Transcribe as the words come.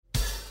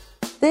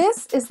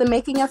This is the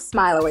making of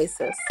Smile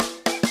Oasis.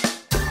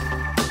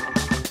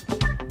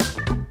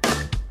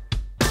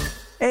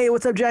 Hey,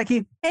 what's up,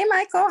 Jackie? Hey,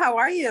 Michael, how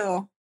are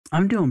you?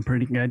 I'm doing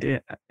pretty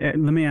good. Let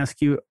me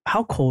ask you,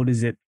 how cold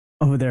is it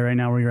over there right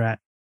now where you're at?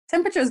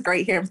 Temperature is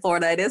great here in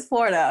Florida. It is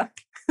Florida,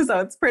 so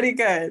it's pretty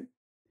good.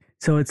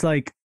 So it's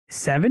like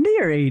 70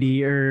 or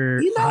 80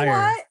 or You know higher?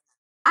 what?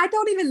 I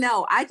don't even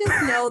know. I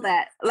just know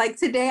that, like,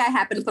 today I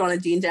happen to put on a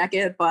jean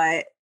jacket,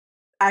 but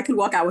I could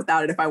walk out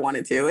without it if I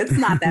wanted to. It's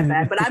not that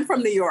bad, but I'm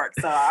from New York,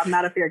 so I'm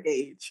not a fair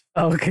gauge.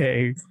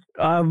 Okay.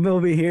 I'm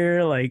over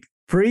here like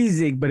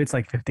freezing, but it's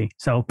like 50.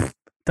 So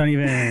don't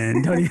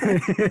even.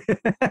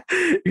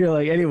 You're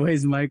like,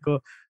 anyways, Michael.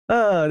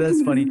 Oh,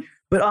 that's funny.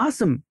 But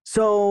awesome.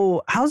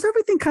 So how's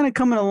everything kind of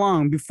coming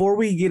along before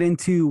we get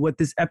into what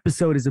this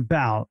episode is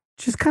about?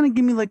 Just kind of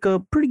give me like a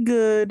pretty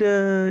good,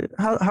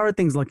 how are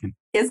things looking?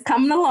 It's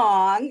coming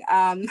along.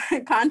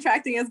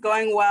 Contracting is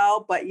going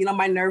well, but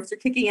my nerves are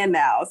kicking in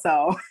now,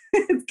 so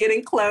it's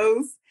getting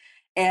close.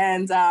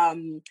 And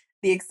the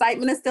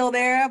excitement is still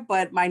there,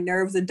 but my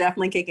nerves are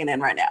definitely kicking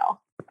in right now.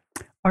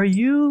 Are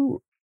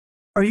you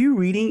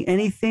reading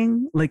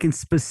anything like in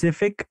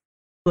specific,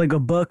 like a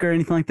book or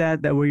anything like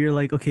that, where you're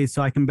like, okay,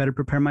 so I can better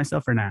prepare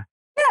myself or not?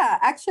 Yeah,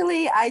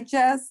 actually, I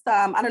just,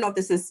 I don't know if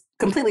this is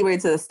completely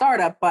related to the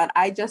startup, but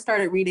I just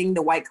started reading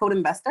The White Coat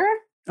Investor.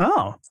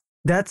 Oh,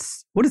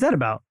 what is that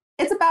about?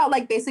 It's about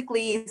like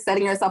basically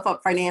setting yourself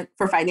up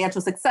for financial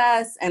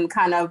success and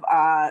kind of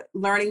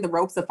learning the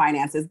ropes of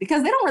finances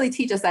because they don't really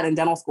teach us that in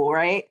dental school,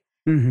 right?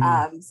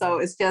 Mm-hmm. So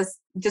it's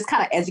just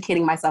kind of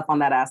educating myself on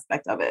that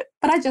aspect of it.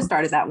 But I just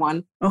started that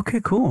one.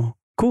 Okay, cool.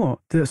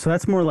 Cool. So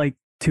that's more like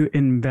to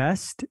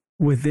invest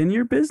within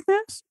your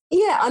business?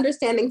 Yeah,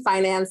 understanding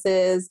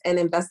finances and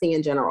investing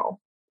in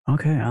general.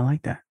 Okay, I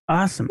like that.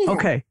 Awesome. Yeah.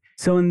 Okay.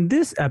 So in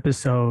this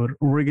episode,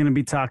 we're going to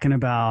be talking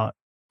about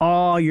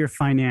all your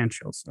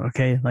financials,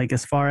 okay? Like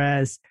as far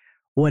as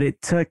what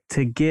it took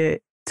to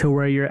get to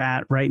where you're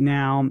at right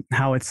now,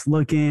 how it's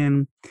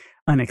looking,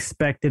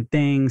 unexpected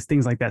things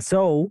like that.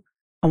 So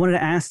I wanted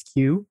to ask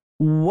you,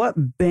 what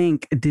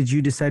bank did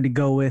you decide to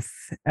go with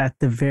at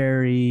the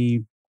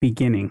very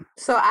beginning?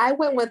 So I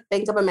went with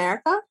Bank of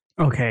America.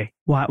 Okay.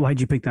 Why'd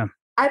you pick them?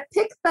 I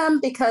picked them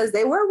because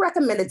they were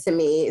recommended to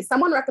me.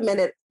 Someone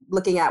recommended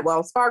looking at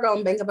Wells Fargo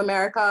and Bank of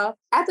America.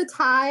 At the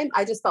time,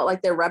 I just felt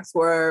like their reps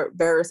were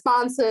very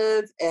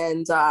responsive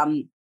and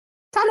kind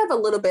of a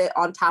little bit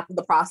on top of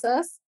the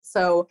process.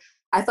 So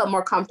I felt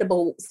more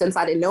comfortable since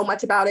I didn't know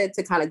much about it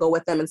to kind of go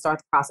with them and start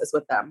the process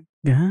with them.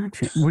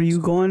 Gotcha. Were you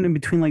going in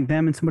between like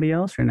them and somebody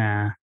else or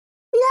nah?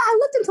 Yeah, I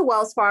looked into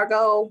Wells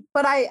Fargo,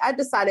 but I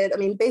decided,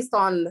 based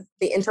on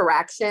the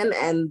interaction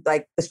and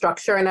like the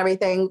structure and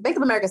everything, Bank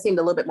of America seemed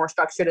a little bit more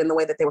structured in the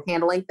way that they were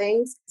handling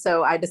things.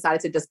 So I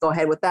decided to just go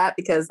ahead with that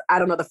because I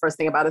don't know the first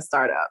thing about a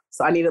startup.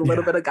 So I need a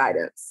little bit of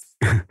guidance.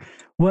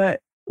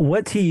 What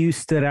to you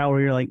stood out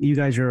where you're like, you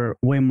guys are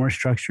way more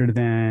structured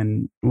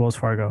than Wells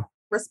Fargo?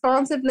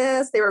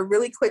 Responsiveness. They were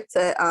really quick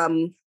to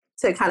kind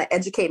of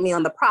educate me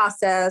on the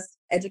process,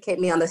 educate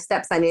me on the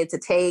steps I needed to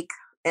take.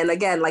 And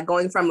again, like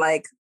going from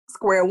like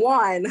square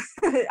one,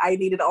 I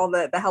needed all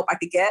the help I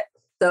could get.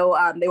 So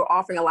they were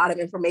offering a lot of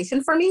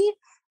information for me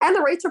and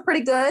the rates were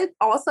pretty good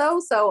also.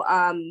 So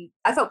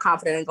I felt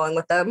confident in going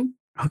with them.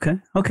 Okay,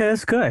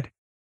 that's good.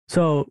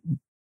 So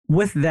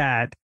with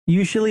that,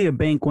 usually a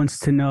bank wants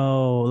to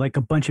know like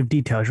a bunch of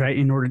details, right?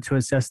 In order to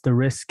assess the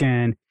risk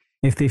and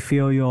if they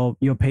feel you'll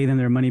pay them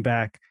their money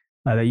back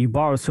that you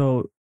borrow.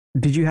 So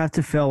did you have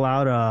to fill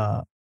out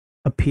a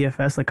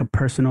PFS, like a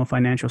personal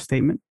financial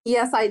statement?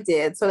 Yes, I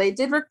did. So they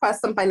did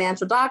request some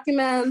financial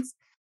documents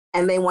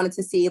and they wanted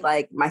to see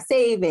like my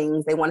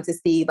savings. They wanted to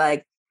see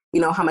like,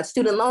 how much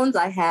student loans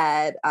I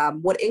had,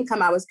 what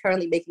income I was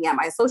currently making at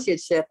my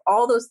associateship,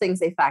 all those things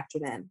they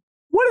factored in.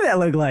 What did that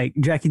look like,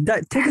 Jackie?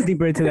 Take us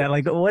deeper into that.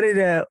 Like,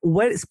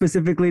 what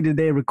specifically did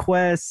they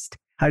request?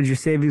 How did your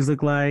savings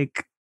look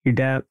like? Your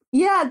debt?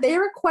 Yeah, they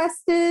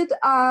requested,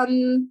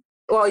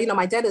 well,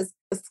 my debt is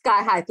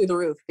sky high through the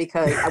roof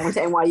because I went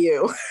to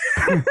NYU.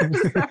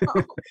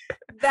 So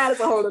that is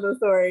a whole other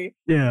story.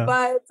 Yeah.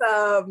 But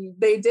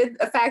they did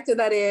factor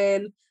that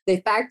in. They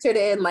factored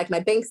in like my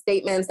bank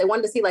statements. They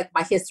wanted to see like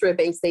my history of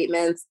bank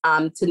statements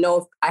to know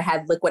if I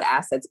had liquid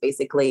assets,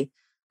 basically.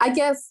 I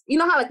guess, you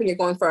know how like when you're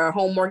going for a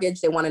home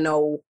mortgage, they want to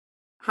know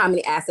how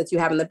many assets you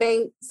have in the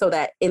bank so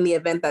that in the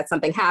event that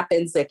something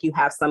happens, like you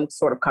have some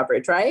sort of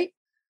coverage, right?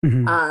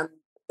 Mm-hmm.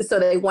 So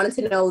they wanted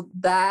to know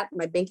that,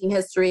 my banking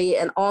history,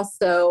 and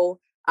also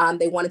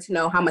they wanted to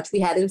know how much we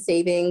had in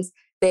savings.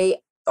 They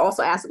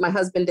also asked what my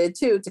husband did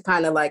too, to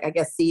kind of like, I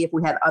guess, see if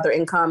we had other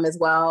income as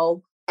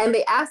well. And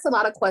they asked a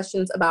lot of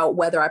questions about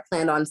whether I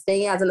planned on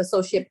staying as an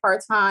associate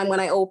part-time when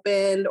I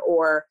opened,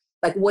 or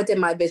like, what did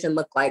my vision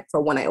look like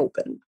for when I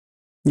opened?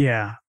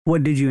 Yeah.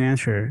 What did you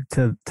answer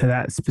to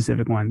that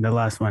specific one, the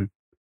last one?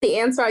 The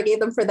answer I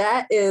gave them for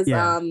that is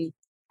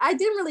I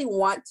didn't really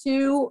want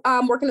to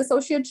work an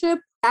associateship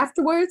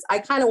afterwards. I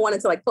kind of wanted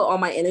to like put all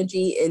my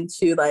energy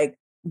into like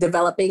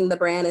developing the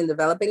brand and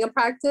developing a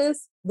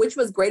practice, which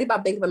was great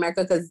about Bank of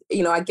America because,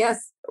 I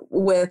guess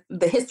with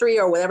the history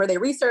or whatever they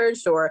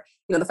researched or,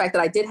 the fact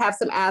that I did have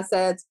some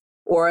assets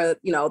or,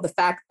 the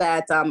fact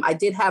that I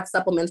did have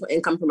supplemental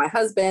income from my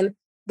husband,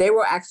 they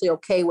were actually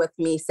okay with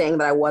me saying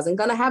that I wasn't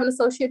going to have an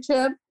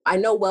associateship. I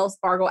know Wells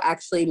Fargo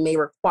actually may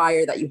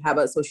require that you have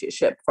an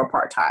associateship for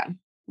part-time.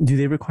 Do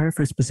they require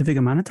for a specific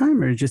amount of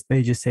time or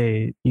they just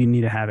say you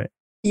need to have it?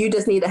 You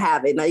just need to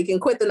have it. Now you can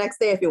quit the next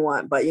day if you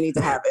want, but you need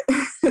to have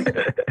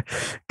it.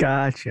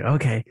 Gotcha.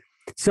 Okay.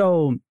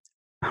 So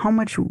how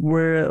much give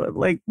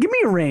me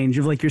a range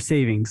of like your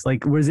savings.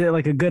 Like, was it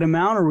like a good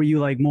amount or were you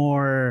like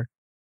more,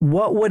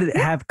 what would it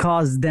have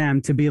caused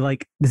them to be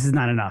like, this is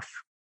not enough?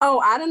 Oh,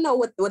 I don't know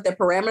what their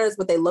parameters,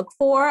 what they look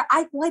for.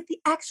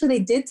 They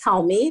did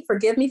tell me,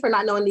 forgive me for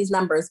not knowing these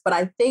numbers, but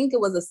I think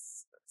it was a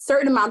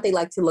certain amount they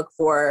like to look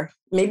for,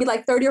 maybe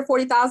like 30 or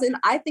 40,000.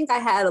 I think I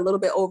had a little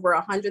bit over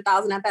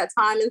 100,000 at that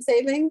time in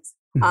savings.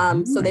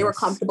 So they were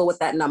comfortable with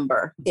that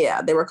number.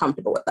 Yeah, they were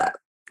comfortable with that.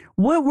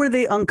 What were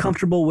they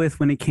uncomfortable with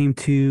when it came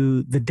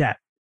to the debt?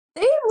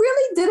 They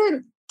really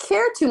didn't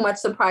care too much,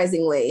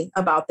 surprisingly,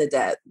 about the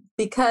debt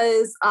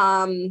because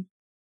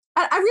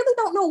I really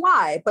don't know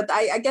why, but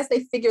I guess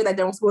they figure that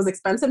dental school is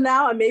expensive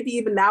now and maybe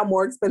even now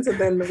more expensive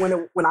than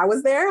when I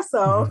was there.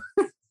 So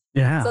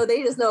yeah. So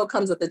they just know it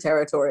comes with the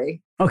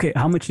territory. Okay.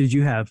 How much did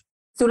you have?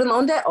 Student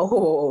loan debt?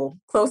 Oh,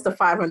 close to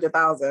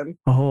 500,000.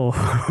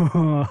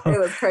 Oh, it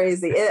was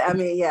crazy.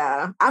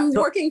 I'm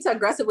working to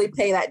aggressively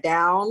pay that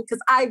down because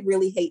I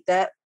really hate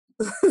debt.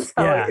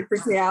 It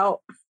freaks me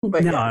out.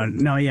 But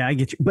yeah, I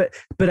get you.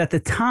 But at the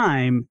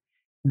time,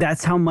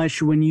 that's how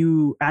much when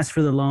you asked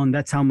for the loan,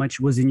 that's how much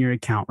was in your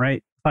account,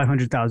 right?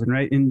 500,000,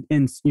 right?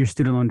 In your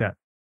student loan debt.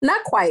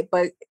 Not quite,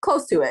 but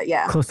close to it.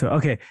 Yeah. Close to it.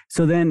 Okay.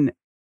 So then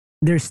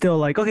they're still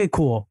like, okay,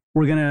 cool.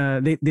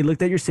 They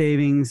looked at your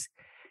savings.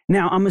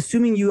 Now I'm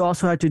assuming you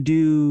also had to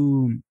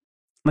do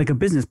like a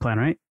business plan,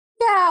 right?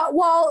 Yeah.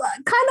 Well,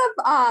 kind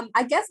of,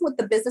 I guess what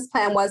the business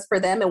plan was for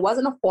them, it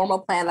wasn't a formal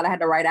plan that I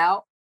had to write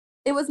out.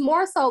 It was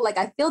more so like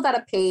I filled out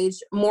a page,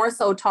 more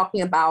so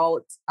talking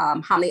about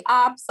how many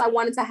ops I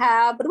wanted to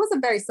have, but it was a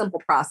very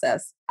simple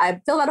process.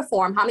 I filled out a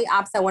form, how many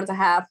ops I wanted to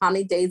have, how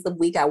many days a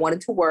week I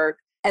wanted to work.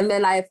 And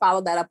then I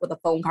followed that up with a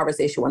phone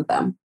conversation with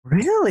them.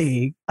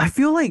 Really? I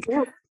feel like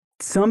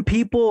some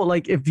people,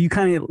 like if you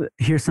kind of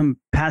hear some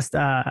past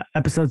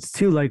episodes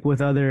too, like with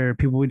other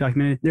people we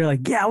documented, they're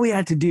like, yeah, we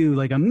had to do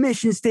like a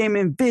mission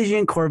statement,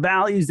 vision, core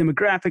values,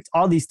 demographics,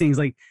 all these things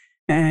like,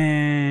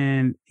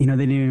 and, they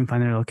didn't even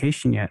find their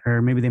location yet,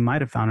 or maybe they might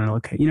have found a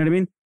location, you know what I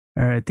mean?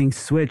 Or things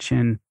switch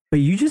but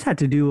you just had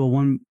to do a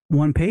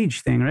one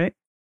page thing, right?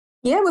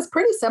 Yeah, it was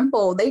pretty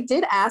simple. They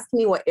did ask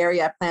me what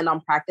area I planned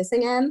on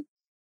practicing in.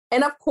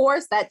 And of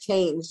course that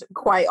changed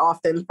quite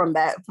often from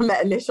that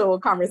initial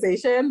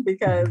conversation,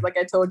 because like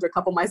I told you, a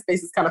couple of my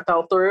spaces kind of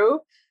fell through.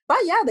 But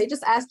yeah, they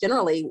just asked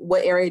generally,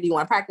 what area do you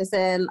want to practice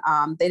in?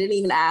 They didn't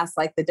even ask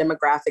like the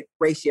demographic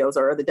ratios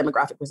or the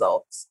demographic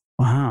results.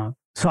 Wow.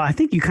 So I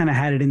think you kind of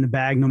had it in the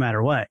bag no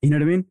matter what. You know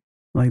what I mean?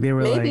 Like they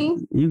were like,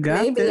 you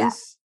got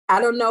this. I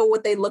don't know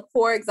what they look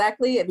for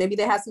exactly. Maybe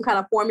they had some kind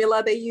of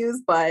formula they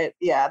use, but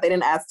yeah, they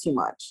didn't ask too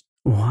much.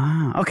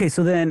 Wow. Okay.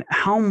 So then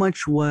how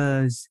much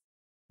was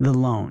the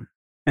loan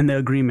and the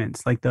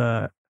agreements, like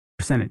the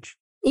percentage?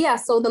 Yeah.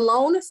 So the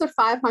loan is for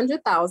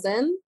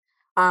 500,000,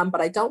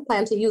 but I don't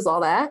plan to use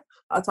all that.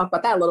 I'll talk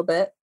about that a little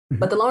bit.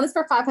 But the loan is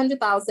for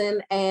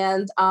 500,000,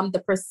 and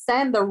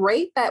the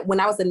rate that when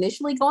I was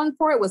initially going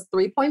for it was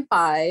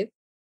 3.5,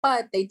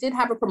 but they did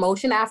have a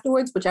promotion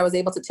afterwards, which I was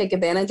able to take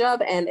advantage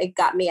of, and it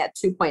got me at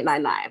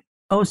 2.99.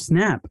 Oh,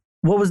 snap.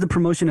 What was the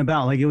promotion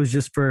about? Like it was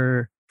just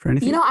for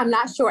anything? I'm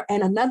not sure.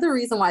 And another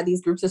reason why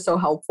these groups are so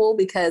helpful,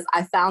 because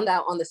I found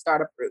out on the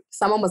startup group,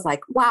 someone was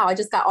like, wow, I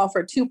just got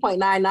offered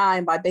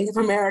 2.99 by Bank of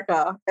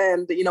America.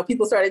 And,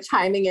 people started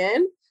chiming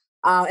in.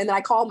 And then I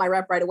called my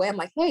rep right away. I'm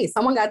like, hey,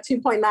 someone got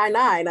 2.99.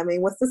 I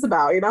mean, what's this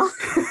about,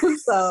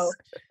 So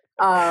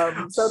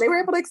they were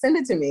able to extend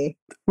it to me.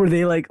 Were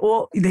they like,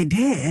 well, they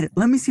did.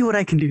 Let me see what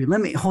I can do.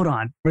 Hold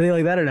on. Were they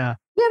like that or no? Yeah,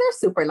 they're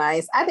super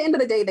nice. At the end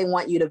of the day, they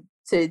want you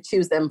to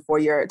choose them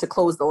to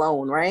close the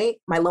loan, right?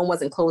 My loan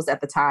wasn't closed at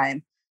the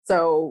time.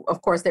 So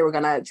of course they were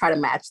going to try to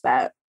match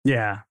that.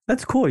 Yeah,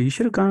 that's cool. You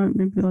should have gone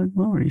maybe like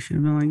lower. You should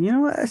have been like, you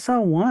know what? I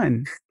saw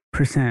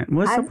 1%.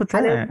 What's up with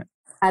that?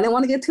 I didn't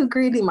want to get too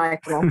greedy,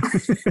 Michael. I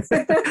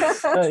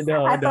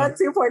thought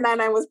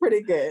 2.99 was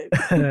pretty good.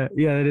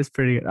 Yeah, that is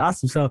pretty good.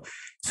 Awesome. So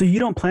you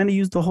don't plan to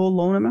use the whole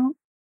loan amount?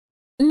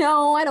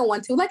 No, I don't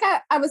want to. Like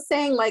I was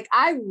saying, like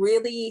I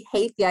really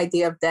hate the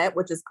idea of debt,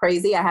 which is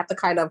crazy. I have to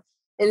kind of,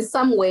 in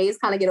some ways,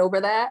 kind of get over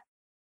that.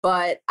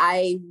 But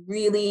I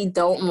really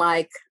don't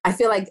I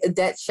feel like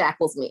debt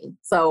shackles me.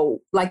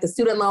 So like the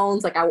student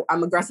loans, like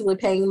I'm aggressively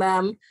paying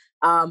them.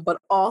 But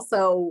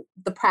also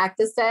the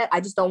practice debt,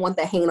 I just don't want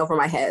that hanging over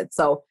my head.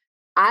 So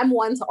I'm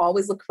one to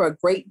always look for a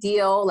great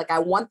deal. Like I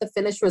want the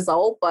finished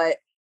result, but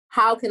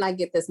how can I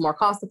get this more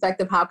cost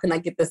effective? How can I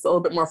get this a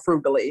little bit more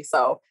frugally?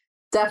 So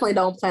definitely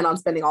don't plan on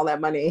spending all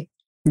that money.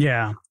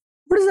 Yeah.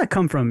 Where does that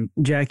come from,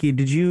 Jackie?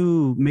 Did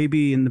you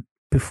maybe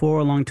before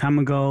a long time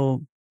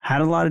ago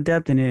had a lot of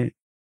debt in it,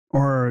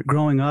 or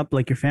growing up,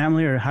 like your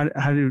family, or how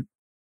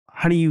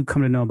do you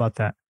come to know about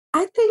that?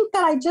 I think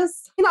that I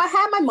just, I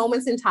had my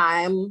moments in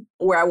time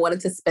where I wanted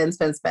to spend,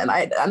 spend, spend.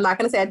 I'm not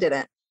going to say I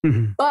didn't,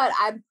 Mhm. but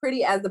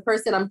as the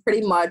person, I'm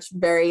pretty much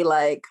very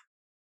like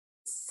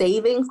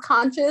savings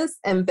conscious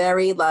and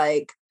very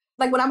like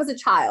when I was a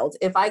child,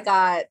 if I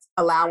got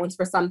allowance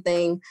for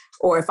something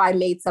or if I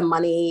made some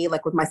money,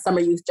 like with my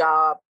summer youth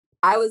job,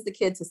 I was the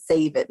kid to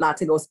save it, not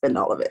to go spend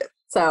all of it.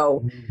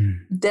 So Mhm.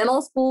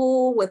 dental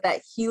school with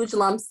that huge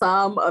lump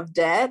sum of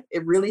debt,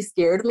 it really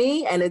scared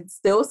me. And it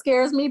still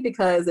scares me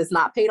because it's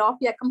not paid off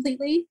yet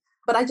completely.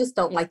 But I just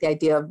don't like the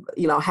idea of,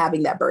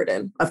 having that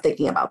burden of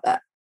thinking about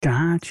that.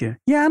 Gotcha.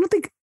 Yeah, I don't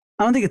think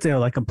it's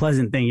like a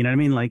pleasant thing. You know what I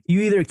mean? Like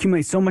you either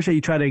accumulate so much that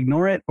you try to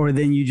ignore it, or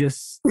then you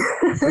just,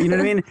 you know what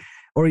I mean?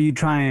 Or you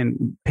try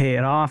and pay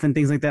it off and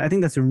things like that. I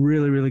think that's a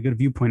really, really good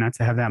viewpoint not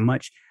to have that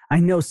much. I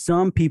know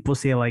some people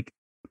say like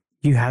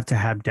you have to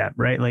have debt,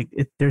 right? Like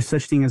there's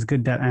such thing as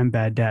good debt and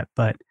bad debt,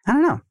 but I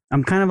don't know.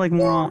 I'm kind of like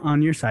more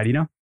on your side,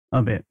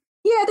 a bit.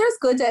 Yeah, there's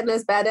good debt and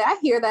there's bad debt. I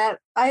hear that.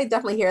 I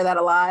definitely hear that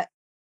a lot.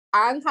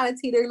 I'm kind of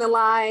teetering the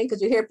line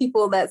because you hear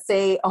people that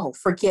say, oh,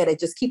 forget it,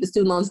 just keep the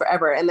student loans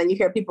forever. And then you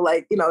hear people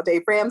like,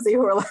 Dave Ramsey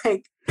who are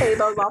like, pay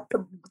those off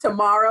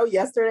tomorrow,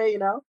 yesterday.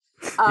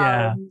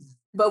 Yeah.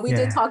 But we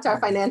did Yeah. talk to our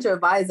financial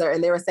advisor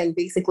and they were saying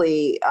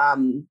basically,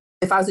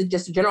 if I was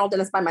just a general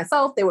dentist by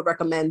myself, they would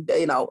recommend,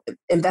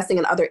 investing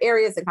in other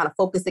areas and kind of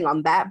focusing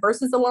on that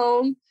versus a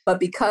loan. But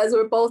because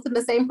we're both in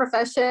the same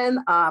profession,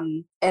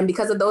 and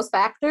because of those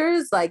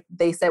factors, like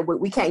they said,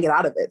 we can't get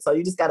out of it. So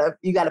you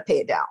gotta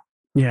pay it down.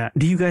 Yeah.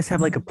 Do you guys have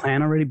like a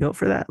plan already built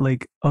for that?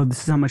 Like, oh, this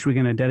is how much we're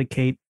going to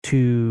dedicate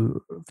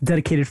to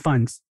dedicated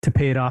funds to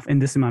pay it off in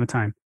this amount of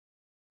time?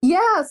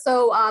 Yeah.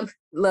 So,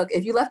 look,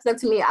 if you left it up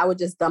to me, I would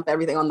just dump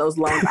everything on those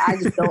loans. I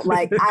just don't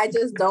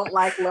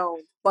like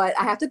loans, but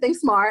I have to think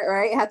smart,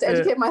 right? I have to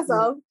educate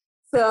myself.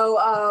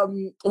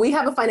 So, we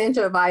have a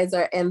financial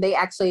advisor and they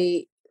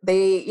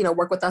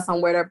work with us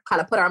on where to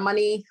kind of put our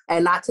money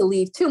and not to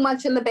leave too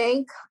much in the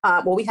bank.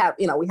 Well, we have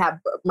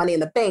money in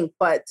the bank,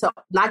 but to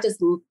not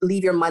just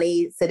leave your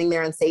money sitting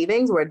there in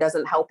savings where it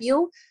doesn't help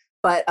you,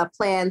 but a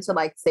plan to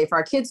like say for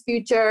our kids'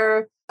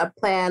 future, a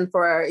plan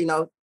for,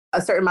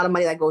 a certain amount of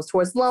money that goes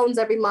towards loans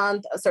every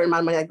month, a certain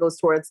amount of money that goes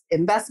towards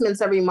investments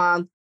every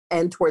month,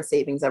 and towards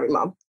savings every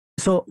month.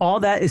 So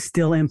all that is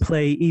still in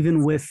play,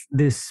 even with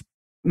this,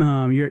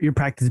 your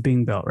practice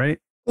being built, right?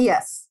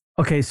 Yes.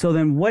 Okay. So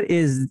then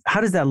how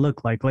does that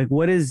look like? Like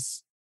what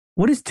is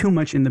too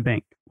much in the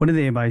bank? What do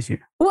they advise you?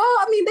 Well,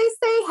 I mean, they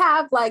say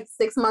have like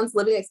 6 months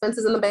living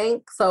expenses in the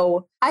bank.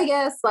 So I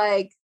guess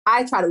like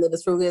I try to live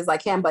as frugally as I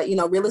can, but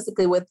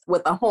realistically with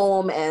a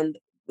home and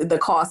the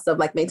cost of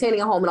like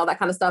maintaining a home and all that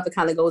kind of stuff, it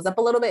kind of goes up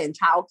a little bit. And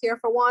childcare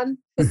for one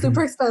is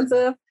super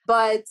expensive.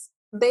 But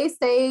they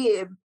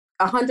say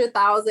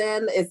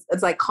 100,000 it's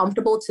like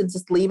comfortable to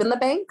just leave in the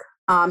bank.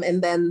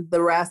 And then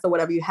the rest or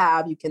whatever you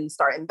have, you can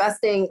start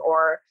investing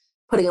or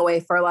putting away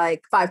for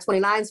like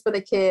 529s for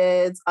the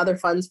kids, other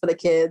funds for the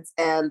kids,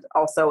 and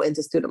also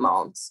into student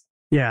loans.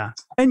 Yeah.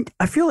 And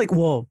I feel like,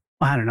 well,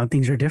 I don't know,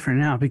 things are different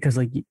now because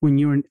like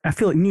I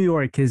feel like New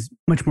York is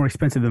much more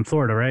expensive than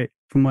Florida, right?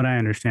 From what I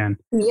understand.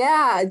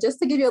 Yeah, just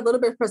to give you a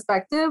little bit of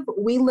perspective,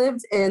 we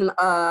lived in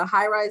a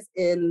high rise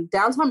in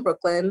downtown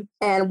Brooklyn,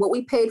 and what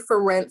we paid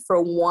for rent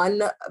for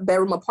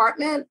 1-bedroom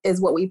apartment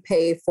is what we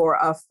pay for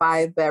a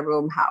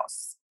 5-bedroom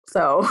house.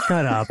 So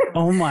shut up.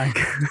 Oh my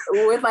God.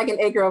 With like an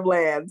acre of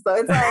land. So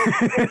it's like,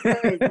 it's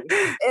crazy.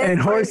 It's and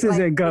horses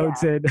like, and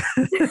goats. Yeah.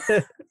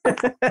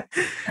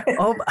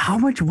 Oh, how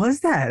much was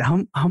that?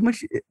 How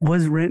much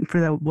was rent for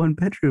that 1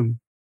 bedroom?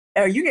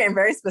 Oh, you're getting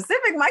very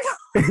specific,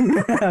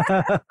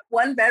 Michael.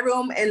 1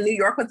 bedroom in New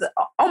York was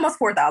almost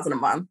 $4,000 a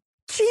month.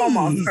 Jeez.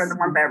 Almost for the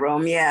 1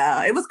 bedroom.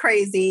 Yeah, it was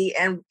crazy.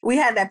 And we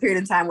had that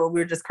period of time where we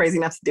were just crazy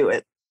enough to do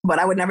it. But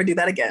I would never do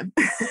that again.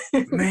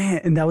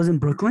 Man, and that was in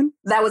Brooklyn?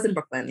 That was in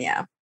Brooklyn,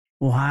 yeah.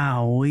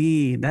 Wow,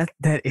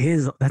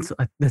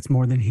 that's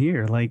more than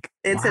here. Like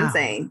it's wow.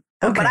 insane.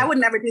 Okay. But I would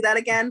never do that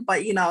again.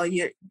 But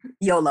you're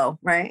YOLO,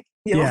 right?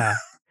 YOLO. Yeah.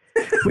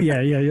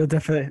 yeah, you'll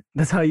definitely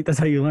that's how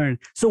you learn.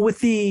 So with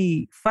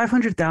the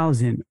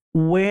 500,000,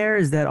 where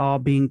is that all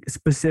being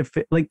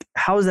specific? Like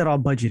how is that all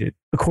budgeted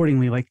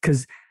accordingly? Like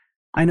because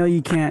I know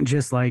you can't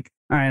just like,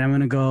 all right, I'm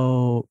going to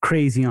go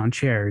crazy on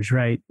chairs,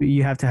 right?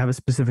 You have to have a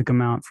specific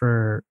amount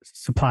for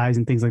supplies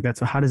and things like that.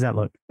 So how does that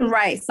look?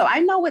 Right. So I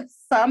know with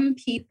some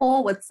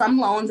people, with some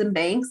loans and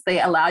banks,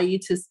 they allow you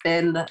to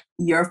spend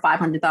your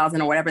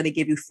 500,000 or whatever they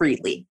give you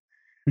freely.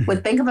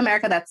 With Bank of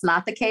America, that's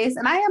not the case.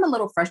 And I am a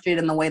little frustrated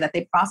in the way that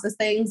they process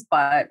things,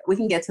 but we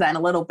can get to that in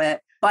a little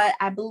bit. But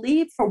I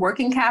believe for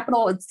working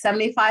capital, it's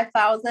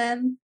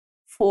 75,000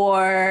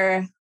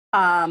 for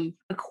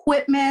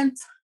equipment.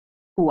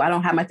 I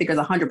don't have my figures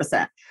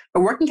 100%.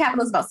 But working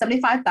capital is about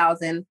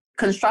 75,000.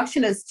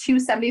 Construction is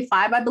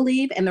 275, I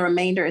believe, and the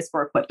remainder is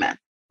for equipment.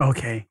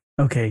 Okay.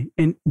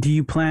 And do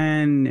you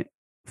plan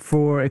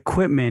for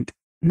equipment?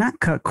 not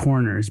cut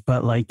corners,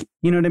 but like,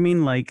 you know what I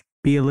mean? Like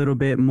be a little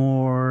bit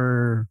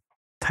more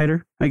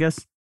tighter, I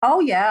guess. Oh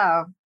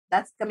yeah,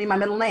 that's gonna be my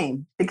middle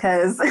name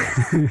because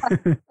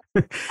I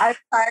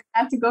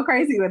have to go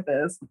crazy with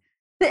this.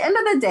 The end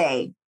of the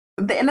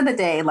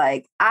day,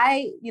 like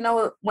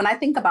when I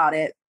think about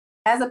it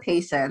as a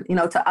patient,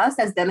 to us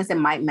as dentists, it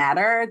might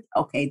matter.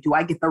 Okay, do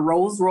I get the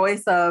Rolls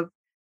Royce of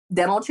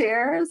dental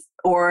chairs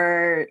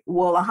or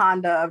will a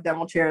Honda of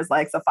dental chairs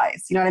like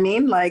suffice? You know what I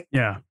mean? Like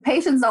Yeah.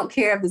 patients don't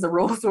care if there's a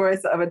Rolls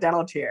Royce of a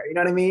dental chair. You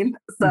know what I mean?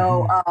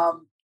 So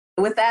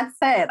with that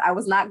said, I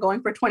was not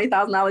going for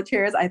 $20,000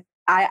 chairs.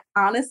 I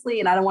honestly,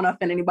 and I don't want to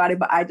offend anybody,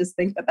 but I just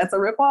think that that's a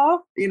ripoff.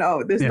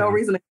 There's no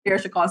reason a chair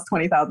should cost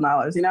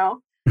 $20,000,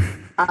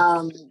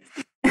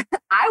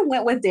 I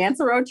went with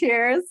Dancero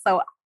chairs,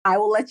 so I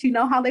will let you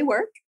know how they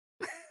work.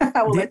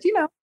 I will let you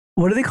know.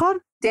 What are they called?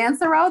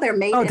 Dancero. They're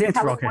made in Dancero,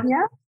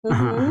 California. Okay.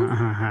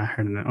 I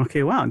heard of that.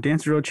 Okay, wow.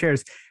 Dancero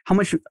chairs. How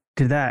much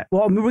did that?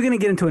 Well, we're going to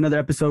get into another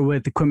episode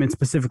with equipment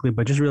specifically,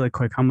 but just really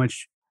quick, how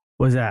much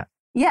was that?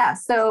 Yeah.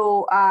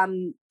 So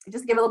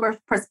just to give a little bit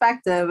of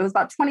perspective, it was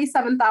about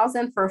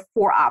 $27,000 for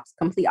 4 ops,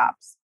 complete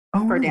ops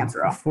for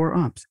Dancero. 4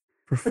 ops.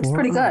 Which is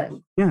pretty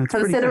good. Yeah,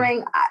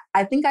 considering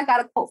I think I got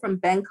a quote from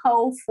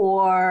Benco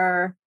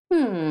for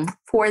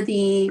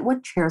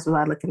what chairs was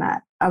I looking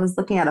at? I was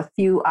looking at a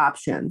few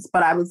options,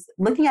 but I was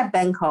looking at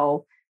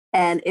Benco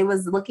and it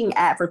was looking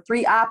at for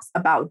 3 ops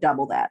about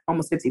double that,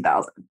 almost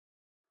 50,000.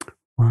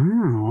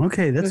 Wow.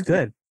 Okay, that's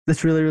good.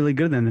 That's really, really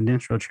good then, the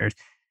Dancero chairs.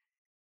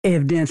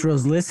 If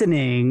Dancero's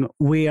listening,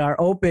 we are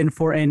open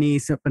for any.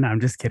 No, I'm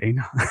just kidding.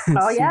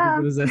 Oh yeah,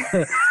 it was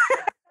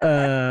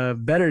a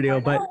better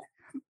deal, but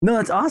no,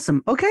 that's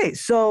awesome. Okay,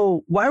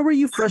 so why were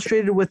you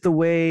frustrated with the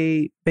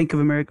way Bank of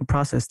America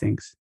processed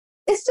things?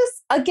 It's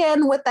just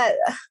again with that.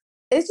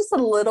 It's just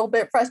a little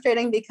bit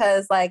frustrating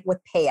because like with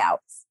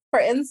payouts, for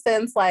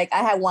instance, like I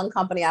had one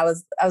company I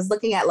was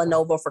looking at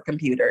Lenovo for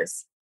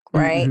computers,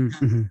 right?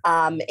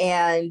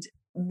 And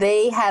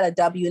they had a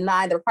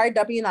W-9. They required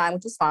W-9,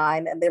 which is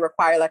fine. And they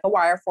require like a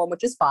wire form,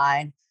 which is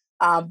fine.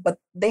 But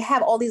they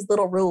have all these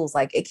little rules.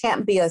 Like it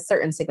can't be a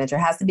certain signature.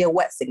 It has to be a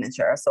wet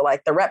signature. So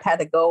like the rep had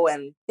to go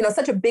and,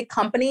 such a big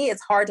company,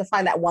 it's hard to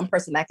find that one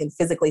person that can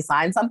physically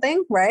sign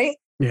something, right?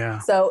 Yeah.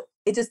 So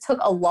it just took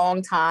a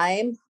long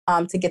time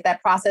to get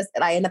that process.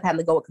 And I ended up having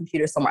to go with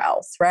computers somewhere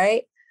else,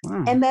 right?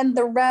 Wow. And then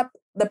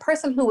the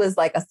person who was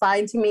like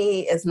assigned to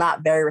me is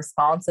not very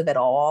responsive at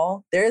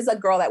all. There is a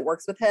girl that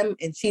works with him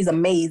and she's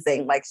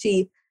amazing. Like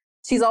she's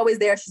always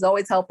there. She's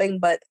always helping.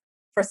 But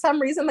for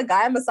some reason, the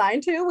guy I'm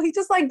assigned to, he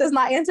just like does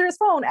not answer his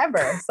phone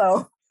ever.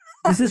 So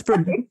this is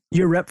for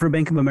your rep for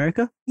Bank of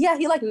America? Yeah,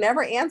 he like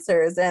never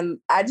answers. And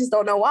I just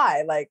don't know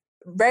why. Like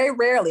very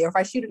rarely, or if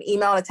I shoot an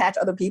email and attach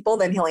other people,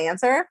 then he'll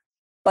answer.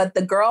 But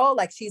the girl,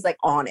 like she's like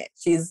on it.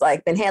 She's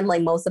like been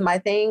handling most of my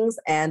things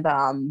and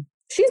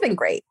she's been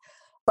great.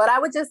 But I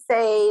would just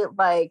say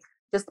like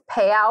just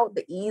payout,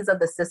 the ease of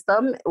the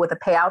system with the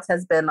payouts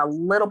has been a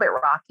little bit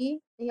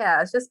rocky.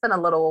 Yeah, it's just been a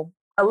little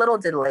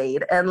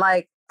delayed. And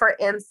like, for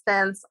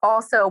instance,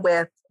 also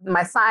with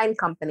my sign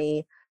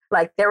company,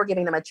 like they were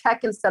giving them a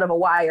check instead of a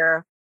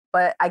wire,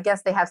 but I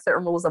guess they have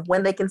certain rules of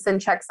when they can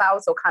send checks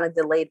out. So kind of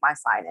delayed my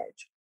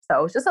signage.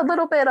 So it's just a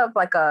little bit of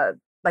like a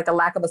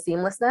lack of a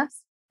seamlessness.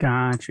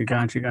 Gotcha.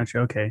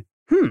 Okay.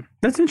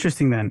 That's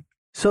interesting then.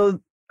 So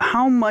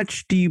how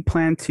much do you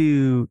plan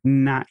to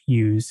not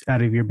use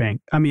out of your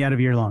out of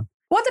your loan?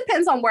 Well, it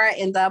depends on where I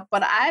end up,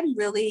 but I'm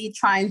really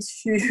trying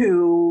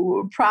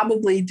to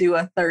probably do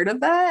a third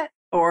of that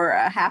or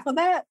a half of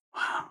that.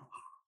 Wow.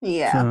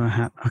 Yeah.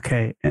 So,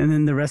 okay. And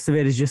then the rest of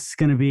it is just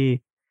going to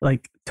be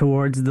like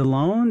towards the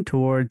loan,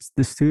 towards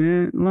the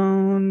student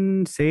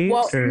loan saved?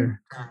 Well,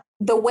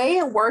 the way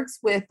it works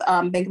with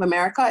Bank of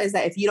America is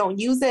that if you don't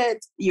use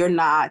it, you're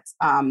not,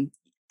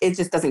 it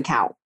just doesn't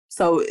count.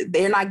 So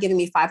they're not giving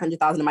me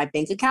 $500,000 in my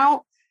bank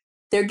account.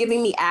 They're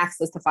giving me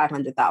access to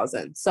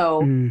 $500,000.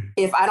 So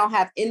if I don't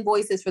have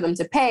invoices for them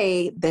to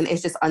pay, then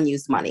it's just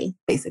unused money,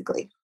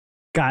 basically.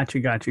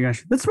 Gotcha.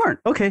 That's smart.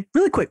 Okay,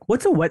 really quick.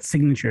 What's a wet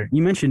signature?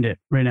 You mentioned it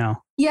right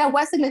now. Yeah,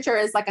 wet signature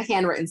is like a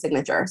handwritten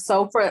signature.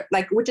 So for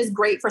like, which is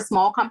great for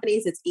small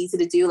companies. It's easy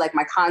to do. Like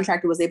my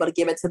contractor was able to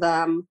give it to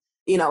them.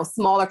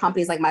 Smaller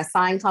companies like my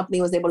sign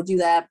company was able to do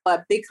that.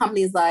 But big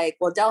companies like,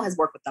 well, Dell has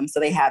worked with them, so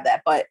they have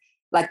that. But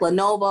like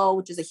Lenovo,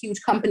 which is a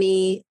huge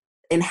company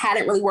and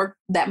hadn't really worked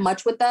that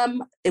much with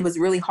them, it was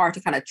really hard to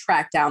kind of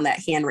track down that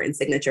handwritten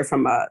signature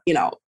from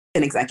an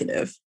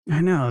executive.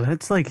 I know.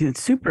 That's like,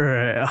 it's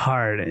super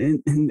hard.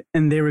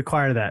 And they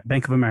require that,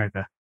 Bank of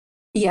America.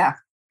 Yeah.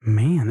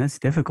 Man, that's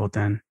difficult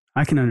then.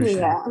 I can understand.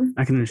 Yeah.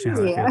 I can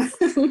understand. Yeah.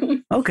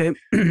 Okay.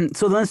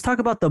 So let's talk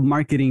about the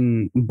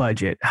marketing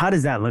budget. How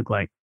does that look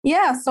like?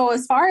 Yeah. So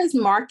as far as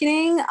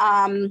marketing,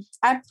 I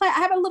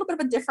have a little bit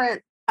of a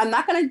different, I'm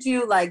not going to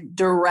do like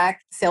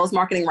direct sales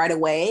marketing right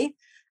away.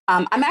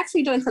 I'm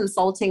actually doing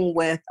consulting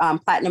with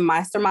Platinum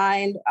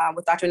Mastermind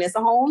with Dr. Nissa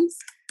Holmes.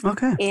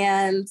 Okay.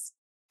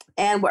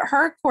 And what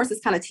her course is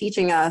kind of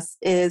teaching us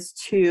is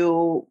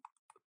to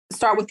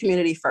start with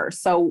community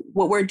first. So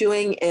what we're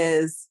doing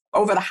is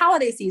over the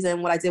holiday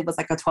season, what I did was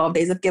like a 12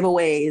 days of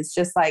giveaways,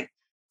 just like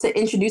to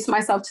introduce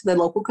myself to the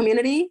local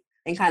community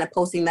and kind of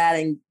posting that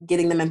and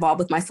getting them involved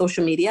with my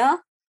social media.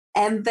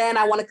 And then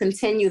I want to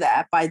continue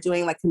that by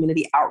doing like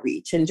community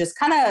outreach and just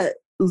kind of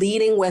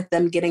leading with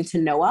them getting to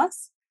know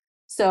us.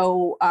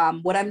 So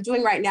what I'm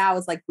doing right now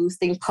is like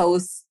boosting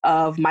posts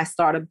of my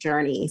startup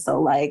journey.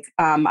 So like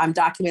I'm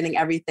documenting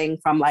everything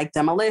from like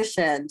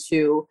demolition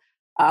to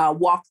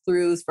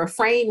walkthroughs for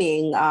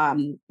framing,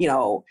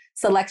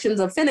 selections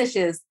of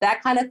finishes,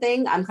 that kind of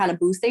thing. I'm kind of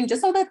boosting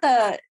just so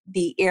that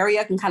the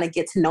area can kind of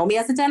get to know me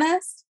as a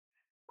dentist.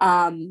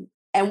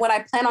 And what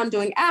I plan on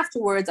doing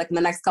afterwards, like in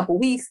the next couple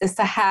of weeks, is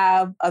to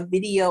have a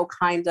video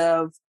kind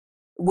of,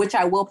 which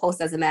I will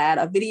post as an ad,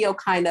 a video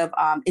kind of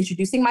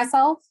introducing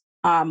myself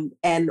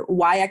and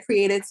why I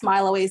created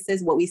Smile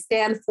Oasis, what we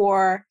stand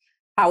for,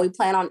 how we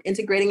plan on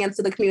integrating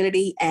into the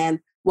community, and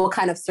what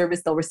kind of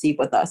service they'll receive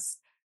with us.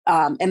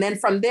 And then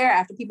from there,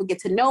 after people get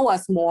to know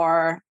us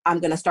more, I'm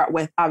going to start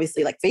with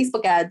obviously like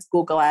Facebook ads,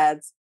 Google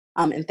ads,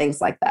 and things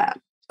like that.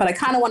 But I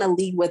kind of want to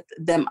lead with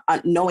them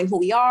knowing who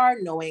we are,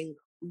 knowing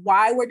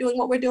why we're doing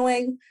what we're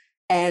doing,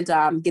 and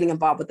getting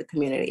involved with the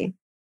community.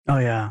 Oh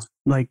yeah,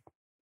 like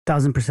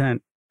 1,000%.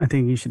 I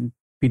think you should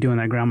be doing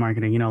that ground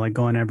marketing, like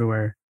going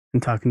everywhere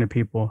and talking to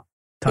people,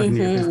 talking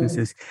to your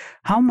businesses.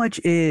 How much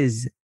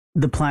is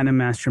the Platinum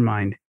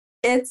Mastermind?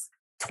 It's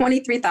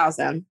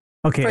 $23,000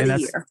 okay, for and the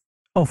year.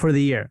 Oh, for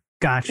the year.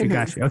 Gotcha.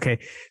 Okay.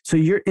 So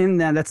you're in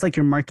that. That's like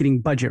your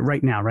marketing budget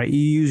right now, right? You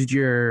used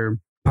your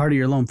part of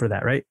your loan for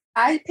that, right?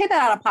 I pay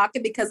that out of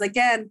pocket because,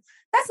 again,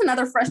 that's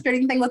another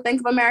frustrating thing with Bank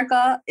of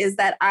America is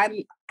that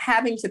I'm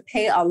having to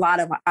pay a lot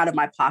out of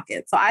my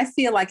pocket. So I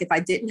feel like if I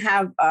didn't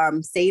have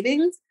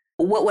savings,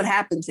 what would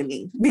happen to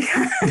me?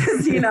 Because,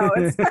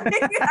 it's like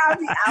I'd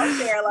be out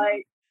there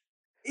like,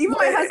 even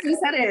my husband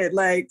said it,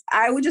 like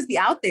I would just be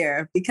out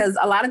there because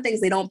a lot of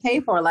things they don't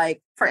pay for.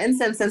 Like, for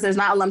instance, since there's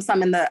not a lump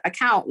sum in the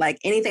account, like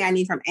anything I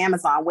need from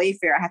Amazon,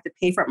 Wayfair, I have to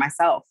pay for it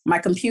myself. My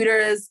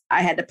computers,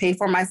 I had to pay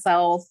for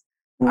myself.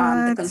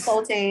 The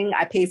consulting,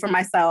 I pay for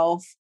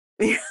myself.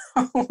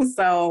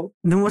 So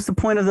then what's the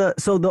point of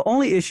so the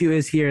only issue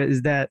is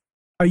that,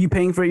 are you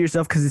paying for it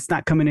yourself because it's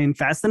not coming in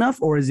fast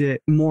enough? Or is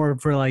it more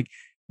for like,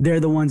 they're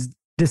the ones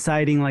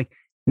deciding like,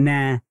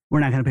 nah, we're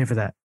not going to pay for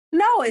that?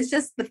 No, it's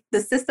just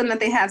the system that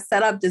they have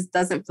set up just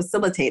doesn't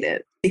facilitate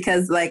it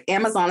because like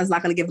Amazon is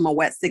not going to give them a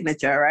wet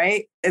signature,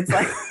 right? It's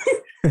like,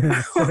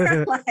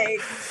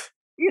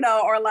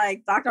 or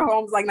like Dr.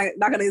 Holmes like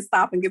not going to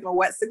stop and give them a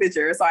wet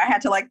signature. So I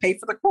had to like pay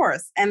for the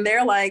course. And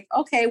they're like,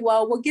 okay,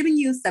 well, we're giving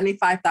you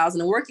 $75,000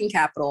 in working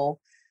capital.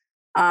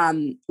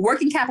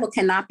 Working capital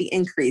cannot be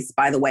increased,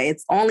 by the way.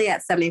 It's only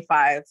at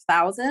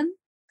 $75,000.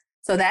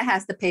 So that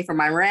has to pay for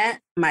my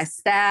rent, my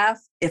staff,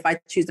 if I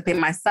choose to pay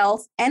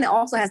myself. And it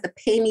also has to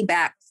pay me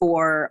back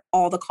for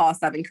all the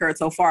costs I've incurred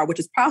so far, which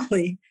is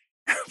probably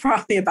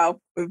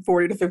about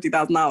 $40,000 to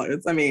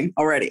 $50,000. I mean,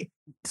 already.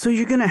 So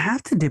you're going to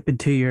have to dip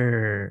into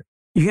you're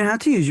going to have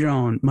to use your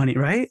own money,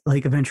 right?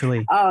 Like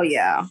eventually. Oh,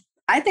 yeah.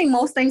 I think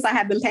most things I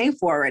have been paying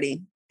for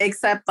already,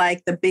 except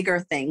like the bigger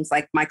things,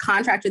 like my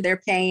contractor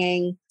they're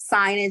paying,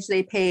 signage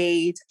they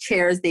paid,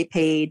 chairs they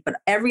paid, but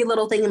every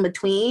little thing in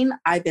between,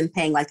 I've been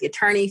paying like the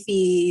attorney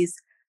fees,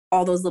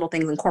 all those little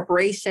things,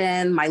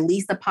 incorporation, my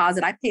lease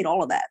deposit. I paid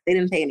all of that. They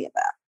didn't pay any of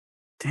that.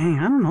 Dang,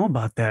 I don't know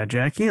about that,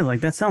 Jackie.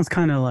 Like that sounds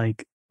kind of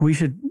like we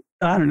should,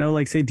 I don't know,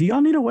 like say, do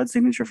y'all need a wet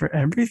signature for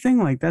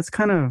everything? Like that's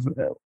kind of,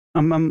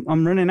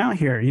 I'm running out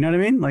here. You know what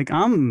I mean? Like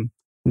I'm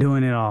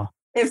doing it all.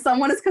 If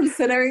someone is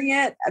considering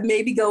it,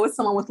 maybe go with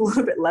someone with a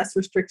little bit less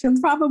restrictions,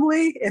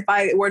 probably. If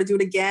I were to do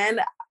it again,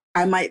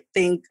 I might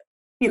think,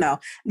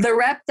 the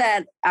rep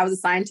that I was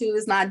assigned to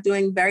is not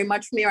doing very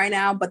much for me right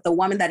now, but the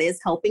woman that is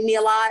helping me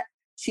a lot,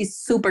 she's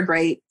super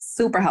great,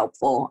 super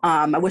helpful.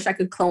 I wish I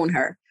could clone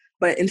her.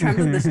 But in terms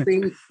of the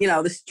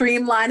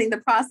streamlining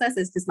the process,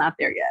 it's just not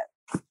there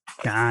yet.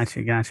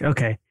 Gotcha.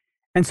 Okay.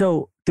 And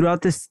so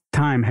throughout this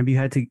time, have you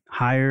had to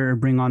hire or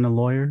bring on a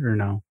lawyer or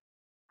no?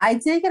 I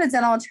did get a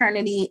dental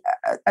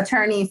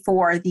attorney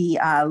for the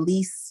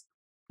lease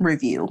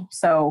review.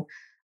 So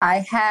I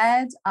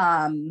had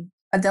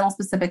a dental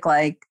specific,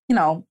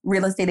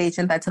 real estate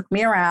agent that took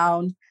me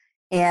around.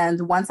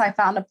 And once I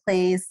found a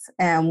place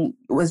and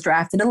was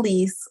drafted a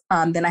lease,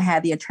 then I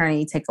had the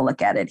attorney take a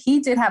look at it. He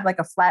did have like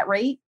a flat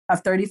rate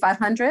of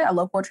 $3,500, a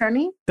local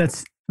attorney.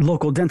 That's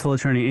local dental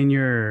attorney in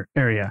your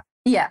area?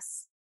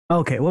 Yes.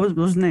 Okay. What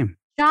was his name?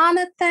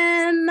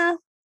 Jonathan.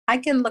 I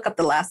can look up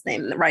the last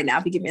name right now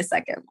if you give me a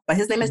second. But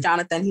his name is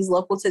Jonathan. He's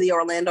local to the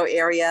Orlando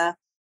area.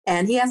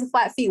 And he has a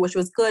flat fee, which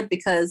was good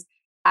because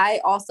I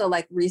also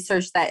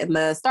researched that in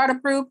the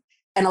startup group.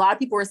 And a lot of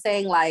people were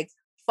saying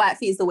flat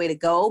fee is the way to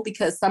go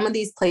because some of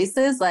these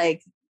places,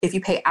 if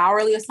you pay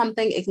hourly or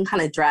something, it can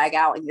kind of drag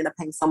out and you end up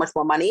paying so much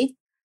more money.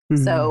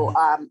 Mm-hmm. So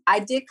I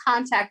did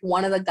contact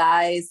one of the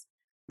guys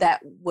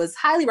that was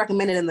highly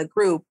recommended in the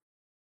group,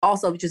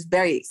 also just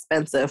very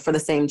expensive for the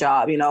same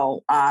job.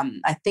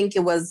 I think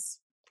it was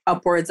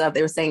upwards of,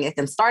 they were saying it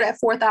can start at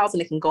 $4,000,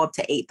 it can go up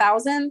to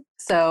 $8,000.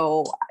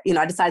 So,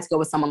 I decided to go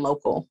with someone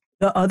local.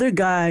 The other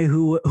guy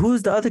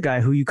who's the other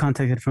guy who you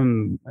contacted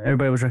from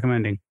everybody was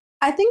recommending?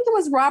 I think it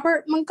was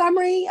Robert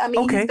Montgomery. I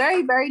mean, he's Okay.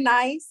 very, very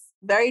nice.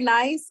 Very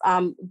nice.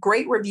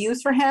 Great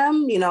reviews for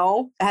him.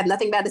 I had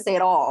nothing bad to say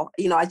at all.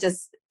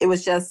 It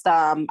was just,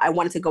 I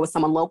wanted to go with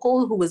someone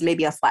local who was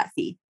maybe a flat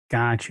fee.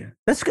 Gotcha.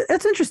 That's good.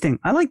 That's interesting.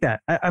 I like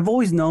that. I've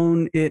always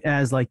known it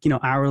as like,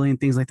 hourly and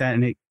things like that.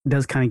 And it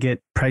does kind of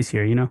get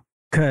pricier,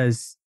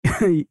 because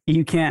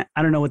you can't,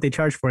 I don't know what they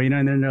charge for,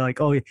 and then they're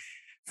like, oh,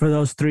 for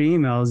those 3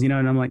 emails,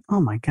 and I'm like, oh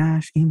my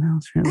gosh,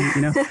 emails, really,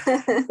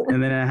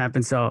 and then it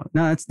happens. So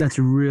no, that's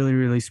really,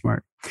 really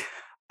smart.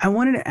 I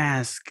wanted to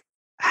ask,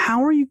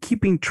 how are you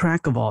keeping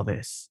track of all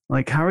this?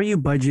 Like, how are you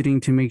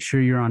budgeting to make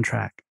sure you're on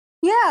track?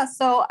 Yeah.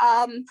 So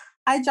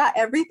I jot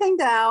everything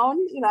down.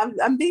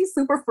 I'm being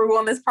super frugal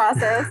in this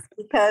process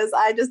because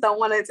I just don't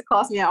want it to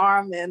cost me an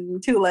arm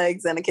and 2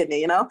 legs and a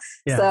kidney,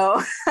 Yeah.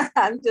 So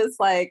I'm just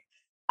like,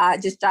 I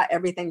just jot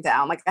everything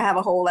down. Like I have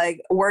a whole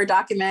Word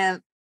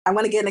document. I'm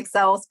going to get an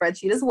Excel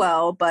spreadsheet as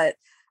well, but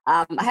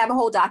I have a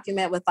whole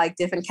document with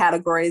different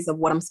categories of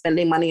what I'm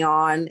spending money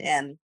on.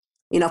 And,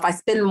 if I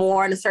spend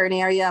more in a certain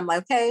area, I'm like,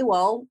 okay,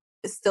 well,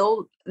 I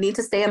still need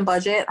to stay in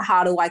budget.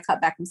 How do I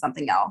cut back from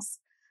something else?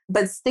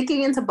 But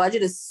sticking into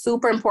budget is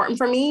super important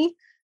for me.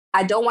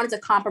 I don't want it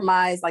to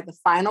compromise the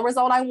final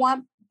result I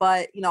want,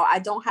 but, I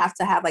don't have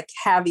to have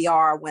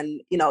caviar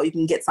when, you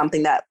can get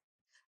something that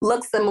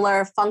looks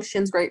similar,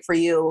 functions great for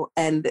you,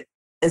 and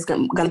is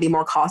going to be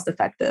more cost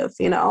effective,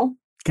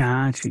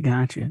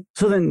 Gotcha.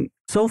 So then,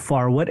 so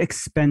far, what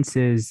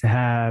expenses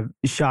have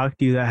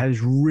shocked you that has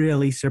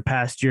really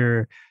surpassed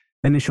your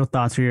initial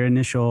thoughts or your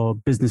initial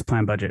business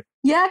plan budget?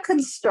 Yeah,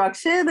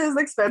 construction is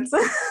expensive.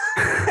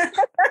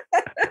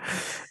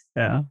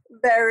 Yeah.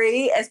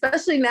 Very,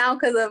 especially now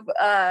because of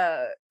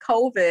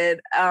COVID,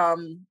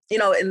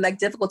 and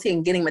difficulty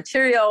in getting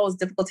materials,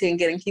 difficulty in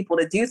getting people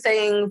to do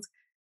things.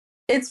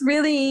 It's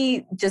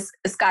really just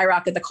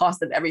skyrocket the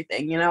cost of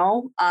everything,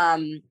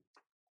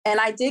 And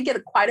I did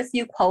get quite a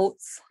few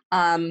quotes,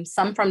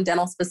 some from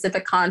dental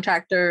specific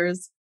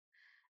contractors.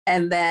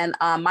 And then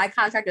my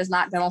contractor is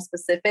not dental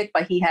specific,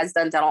 but he has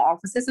done dental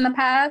offices in the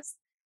past.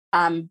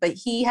 But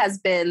he has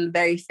been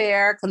very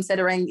fair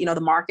considering, the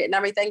market and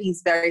everything.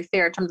 He's very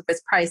fair in terms of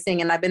his pricing,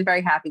 and I've been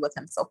very happy with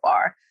him so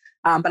far.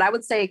 But I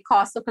would say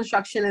cost of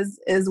construction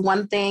is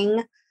one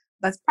thing.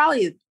 That's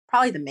probably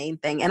the main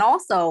thing. And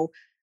also,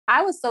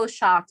 I was so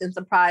shocked and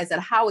surprised at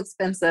how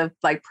expensive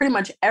pretty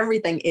much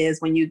everything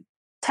is when you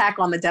tack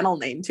on the dental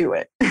name to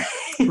it.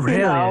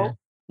 Really?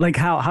 Like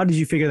how did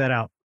you figure that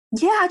out?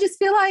 Yeah, I just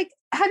feel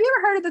have you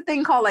ever heard of the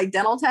thing called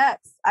dental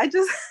tax? I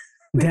just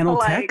dental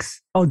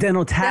tax? Oh,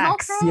 dental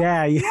tax.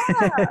 Yeah.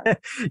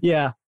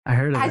 Yeah. I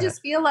heard of that. I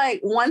just feel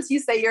once you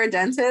say you're a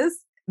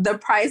dentist, the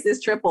price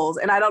is triples.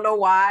 And I don't know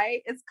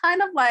why. It's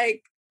kind of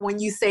like when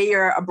you say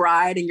you're a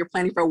bride and you're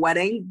planning for a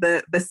wedding,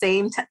 the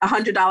same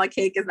 $100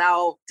 cake is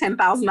now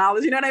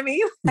 $10,000. You know what I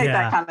mean?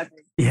 That kind of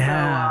thing.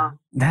 Yeah. So,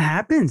 that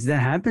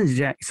happens,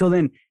 Jack. So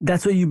then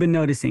that's what you've been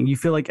noticing. You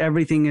feel like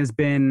everything has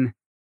been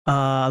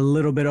a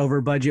little bit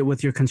over budget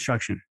with your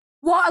construction.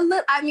 Well,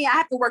 I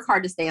have to work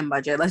hard to stay in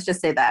budget. Let's just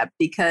say that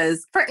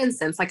because, for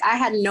instance, I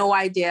had no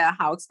idea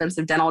how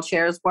expensive dental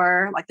chairs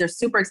were. They're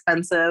super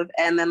expensive.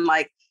 And then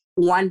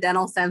one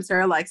dental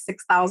sensor,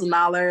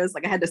 $6,000.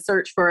 I had to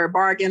search for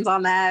bargains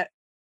on that.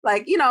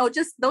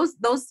 Just those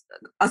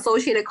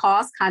associated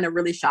costs kind of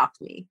really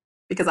shocked me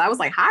because I was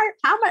like, how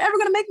am I ever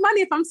going to make money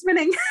if I'm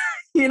spending,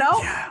 a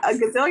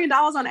gazillion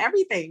dollars on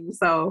everything?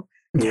 So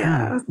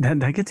yeah,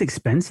 that gets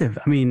expensive.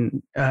 I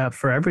mean,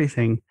 for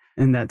everything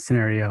in that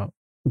scenario.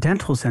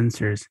 Dental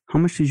sensors. How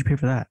much did you pay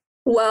for that?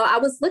 Well, I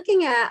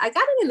got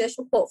an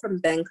initial quote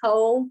from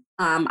Benco.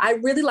 I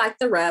really liked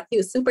the rep. He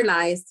was super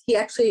nice. He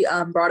actually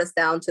brought us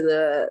down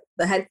to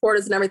the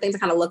headquarters and everything to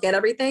kind of look at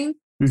everything.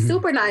 Mm-hmm.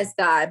 Super nice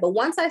guy. But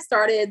once I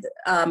started,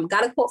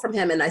 got a quote from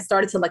him and I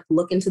started to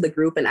look into the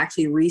group and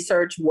actually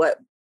research what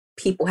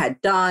people had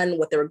done,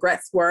 what the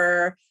regrets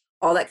were,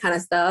 all that kind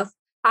of stuff.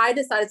 I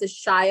decided to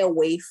shy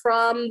away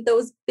from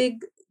those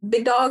big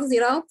dogs,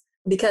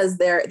 because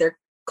they're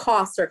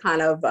costs are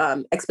kind of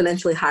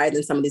exponentially higher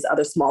than some of these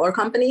other smaller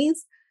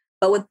companies.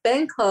 But with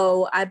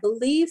Benco, I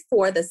believe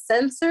for the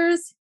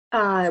sensors,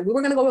 we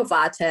were going to go with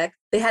Vatech.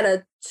 They had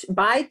a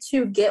buy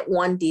 2, get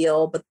 1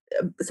 deal. But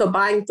so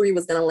buying 3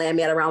 was going to land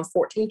me at around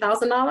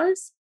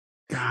 $14,000.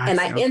 Gotcha. And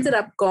I ended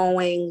up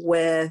going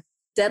with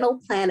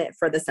Dental Planet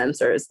for the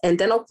sensors. And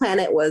Dental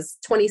Planet was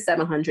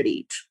 $2,700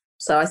 each.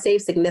 So I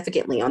saved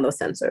significantly on those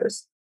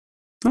sensors.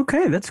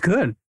 Okay, that's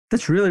good.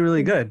 That's really,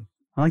 really good.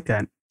 I like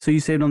that. So you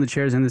saved on the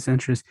chairs and the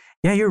sensors.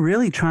 Yeah, you're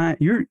really trying.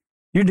 You're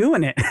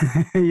doing it.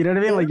 You know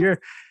what I mean?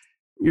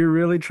 You're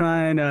really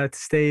trying to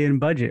stay in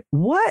budget.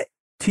 What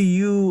to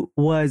you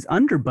was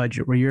under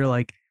budget? Where you're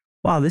like,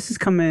 wow, this is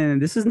coming.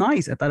 This is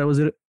nice. I thought it was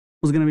going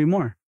to be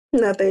more.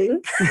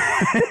 Nothing.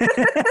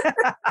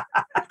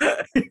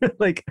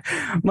 Like,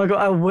 Michael,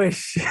 I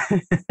wish.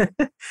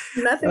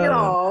 Nothing at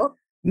all.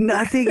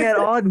 Nothing at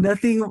all.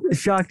 Nothing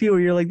shocked you where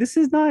you're like, this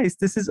is nice.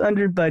 This is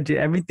under budget.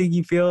 Everything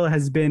you feel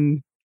has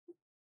been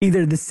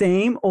either the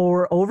same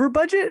or over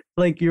budget?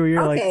 Like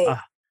you're like, Okay.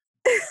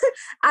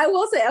 I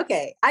will say,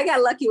 okay, I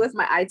got lucky with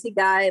my IT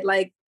guy.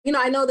 Like,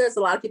 I know there's a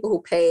lot of people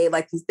who pay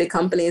like these big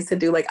companies to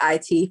do like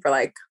IT for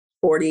like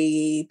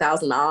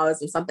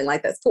 $40,000 and something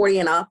like that, 40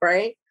 and up,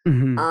 right?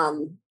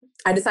 mhm.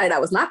 I decided I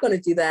was not going to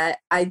do that.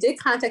 I did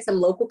contact some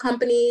local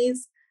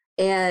companies,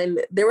 and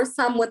there were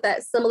some with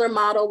that similar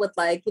model with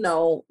like,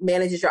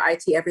 manages your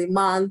IT every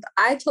month.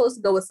 I chose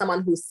to go with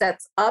someone who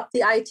sets up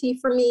the IT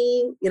for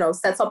me,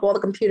 sets up all the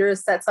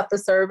computers, sets up the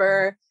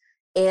server,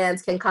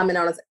 and can come in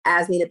on an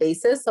as needed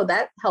basis. So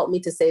that helped me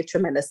to save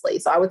tremendously.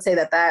 So I would say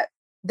that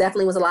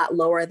definitely was a lot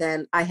lower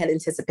than I had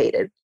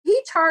anticipated. He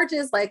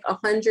charges like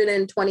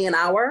 120 an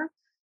hour.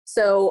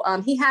 So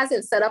he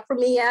hasn't set up for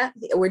me yet.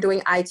 We're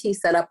doing IT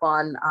setup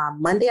on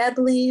Monday, I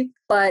believe,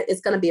 but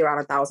it's going to be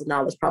around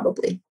 $1,000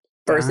 probably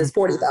versus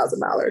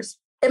 $40,000.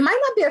 It might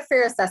not be a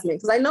fair assessment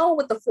because I know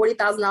with the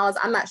 $40,000,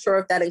 I'm not sure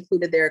if that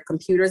included their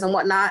computers and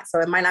whatnot. So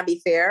it might not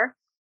be fair.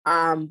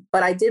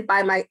 But I did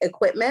buy my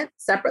equipment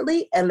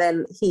separately, and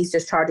then he's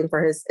just charging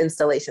for his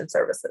installation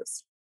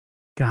services.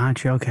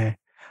 Gotcha. Okay.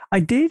 I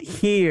did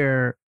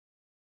hear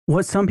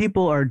what some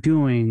people are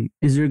doing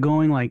is they're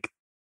going like,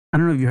 I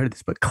don't know if you heard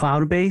this, but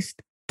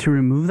cloud-based to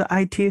remove the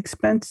IT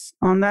expense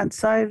on that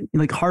side,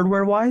 like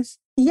hardware-wise.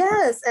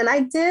 Yes. And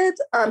I did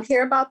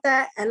hear about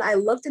that. And I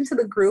looked into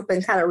the group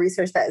and kind of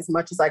researched that as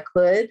much as I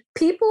could.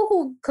 People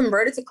who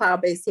converted to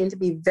cloud-based seem to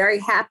be very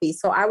happy.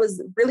 So I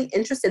was really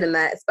interested in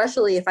that,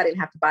 especially if I didn't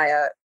have to buy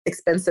a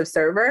expensive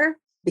server,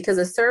 because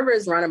the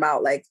servers run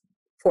about like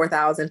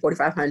 4,000,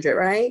 4,500,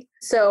 right?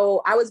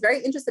 So I was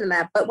very interested in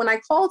that. But when I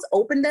called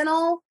Open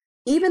Dental,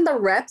 even the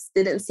reps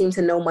didn't seem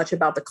to know much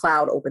about the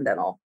cloud Open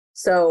Dental.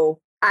 So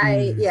so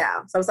I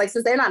was like,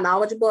 since they're not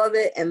knowledgeable of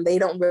it and they're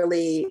not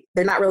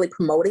really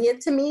promoting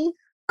it to me,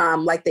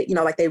 like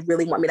they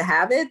really want me to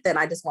have it, then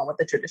I just went with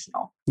the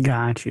traditional.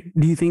 Gotcha.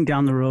 Do you think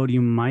down the road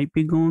you might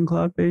be going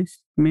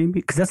cloud-based? Maybe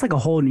because that's like a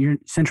whole your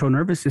central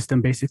nervous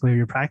system, basically, of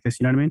your practice.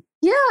 You know what I mean?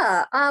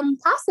 Yeah,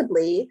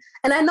 possibly.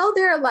 And I know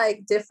there are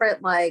like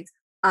different like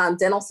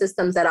dental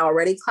systems that are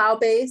already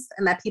cloud-based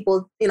and that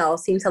people,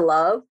 seem to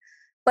love.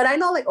 But I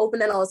know like Open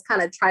Dental is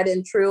kind of tried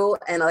and true,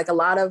 and like a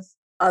lot of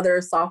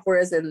other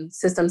softwares and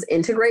systems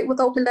integrate with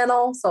Open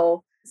Dental.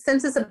 So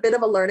since it's a bit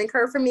of a learning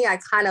curve for me, I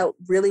kind of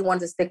really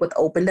wanted to stick with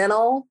Open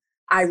Dental.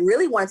 I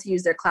really wanted to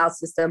use their cloud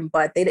system,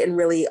 but they didn't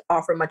really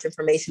offer much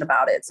information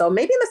about it. So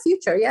maybe in the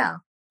future, yeah.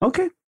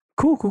 Okay.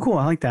 Cool.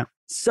 I like that.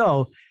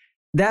 So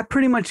that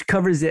pretty much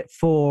covers it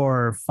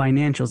for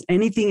financials.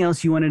 Anything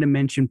else you wanted to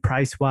mention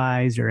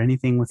price-wise or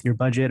anything with your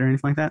budget or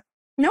anything like that?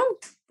 No.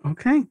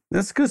 Okay.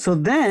 That's good. So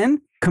then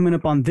coming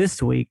up on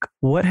this week,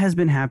 what has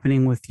been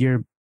happening with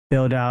your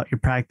build out, your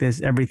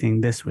practice,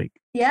 everything this week?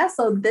 Yeah,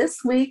 so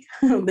this week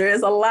there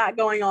is a lot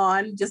going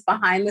on just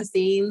behind the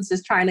scenes,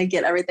 just trying to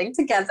get everything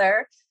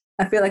together.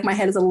 I feel like my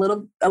head is a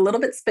little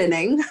bit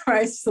spinning,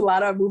 right? It's just a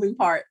lot of moving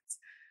parts.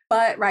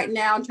 But right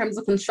now, in terms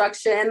of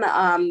construction,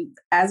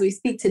 as we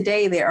speak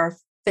today, they are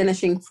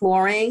finishing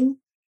flooring.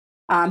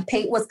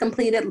 Paint was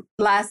completed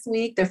last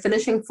week. They're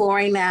finishing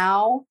flooring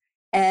now.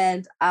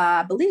 And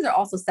I believe they're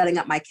also setting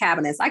up my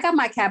cabinets. I got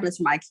my cabinets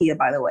from IKEA,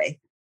 by the way.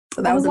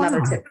 So that was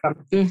another tip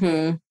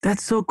from.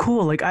 That's so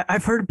cool. Like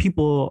I've heard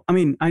people, I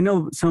mean, I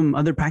know some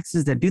other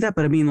practices that do that,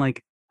 but I mean,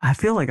 like, I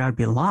feel like I'd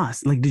be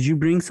lost. Like, did you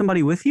bring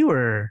somebody with you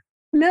or?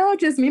 No,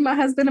 just me, my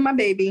husband, and my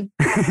baby.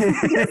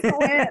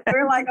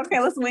 We're like, okay,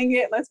 let's wing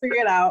it. Let's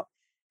figure it out.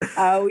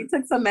 We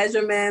took some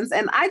measurements,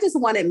 and I just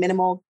wanted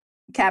minimal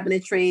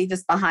cabinetry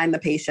just behind the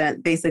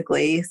patient,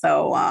 basically.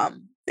 So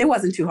it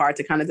wasn't too hard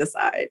to kind of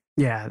decide.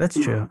 Yeah, that's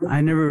true.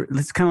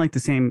 It's kind of like the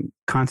same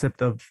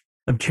concept of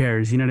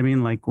chairs, you know what I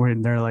mean? Like where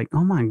they're like,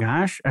 oh my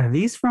gosh, are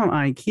these from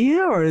IKEA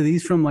or are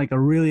these from like a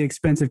really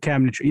expensive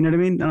cabinetry? You know what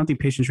I mean? I don't think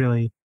patients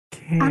really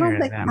care.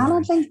 I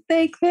don't think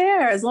they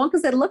care as long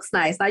as it looks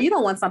nice. Now you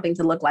don't want something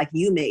to look like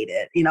you made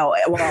it,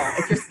 well,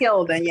 if you're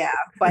skilled, then yeah.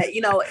 But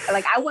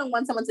like I wouldn't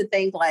want someone to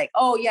think like,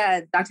 oh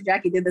yeah, Dr.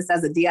 Jackie did this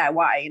as a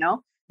DIY,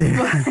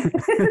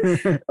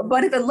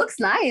 But if it looks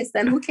nice,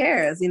 then who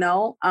cares,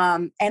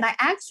 And I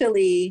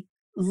actually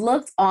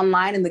looked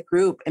online in the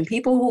group, and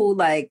people who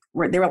they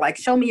were like,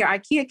 show me your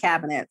IKEA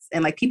cabinets,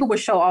 and like people would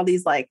show all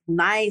these like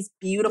nice,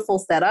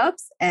 beautiful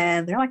setups,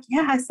 and they're like,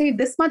 yeah, I saved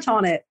this much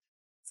on it.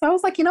 So I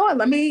was like, you know what?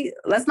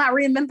 Let's not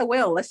reinvent the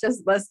wheel. Let's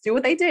do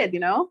what they did,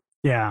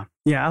 Yeah,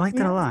 I like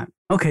that a lot.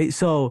 Okay,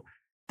 so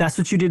that's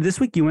what you did this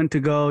week. You went to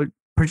go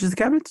purchase the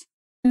cabinets?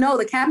 No,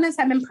 the cabinets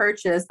have been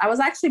purchased. I was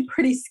actually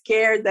pretty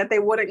scared that they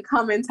wouldn't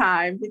come in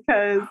time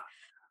because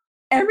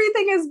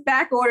everything is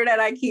back ordered at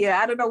IKEA.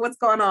 I don't know what's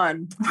going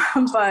on,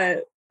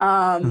 but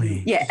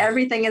yeah,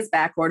 everything is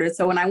back ordered.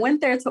 So when I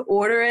went there to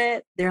order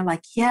it, they're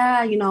like,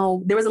 yeah,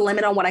 there was a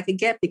limit on what I could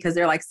get because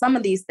they're like, some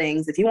of these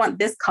things, if you want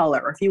this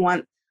color or if you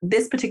want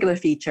this particular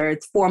feature,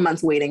 it's 4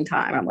 months waiting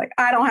time. I'm like,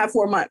 I don't have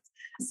 4 months.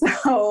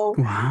 So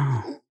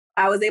wow.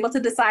 I was able to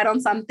decide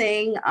on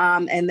something.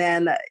 And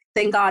then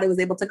thank God it was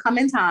able to come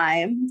in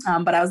time.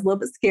 But I was a little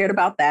bit scared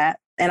about that.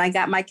 And I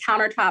got my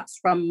countertops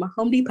from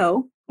Home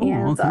Depot.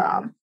 And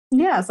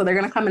yeah, so they're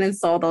going to come and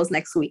install those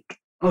next week.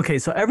 Okay,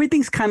 so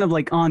everything's kind of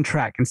like on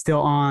track and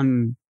still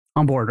on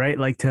board, right?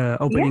 Like to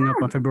opening up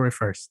on February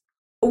 1st.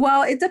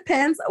 Well, it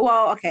depends.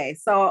 Well, okay.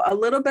 So a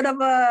little bit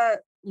of a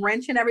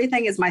wrench in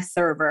everything is my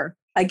server.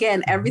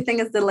 Again, everything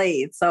is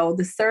delayed. So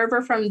the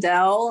server from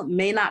Dell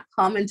may not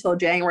come until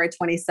January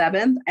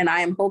 27th. And I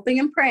am hoping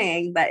and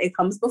praying that it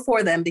comes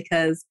before then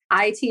because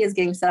IT is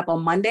getting set up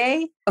on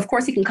Monday. Of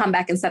course, you can come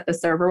back and set the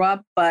server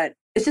up, but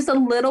it's just a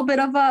little bit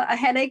of a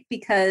headache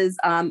because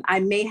I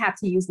may have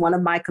to use one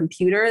of my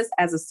computers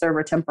as a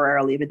server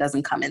temporarily if it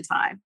doesn't come in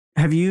time.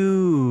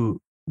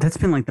 That's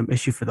been like the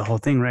issue for the whole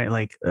thing, right?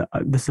 Like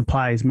the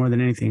supplies more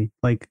than anything.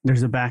 Like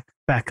there's a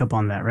backup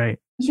on that, right?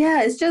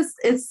 Yeah, it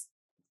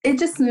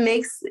just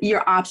makes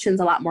your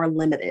options a lot more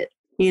limited,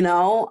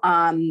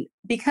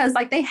 because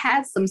like they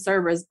had some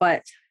servers,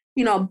 but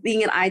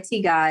being an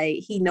IT guy,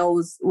 he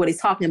knows what he's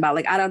talking about.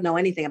 Like, I don't know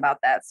anything about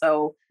that.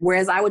 So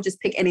whereas I would just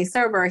pick any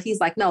server, he's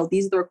like, no,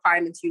 these are the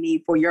requirements you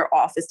need for your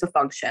office to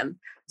function.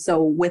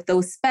 So with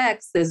those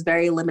specs, there's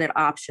very limited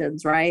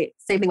options, right?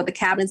 Same thing with the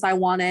cabinets I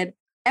wanted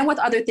and with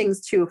other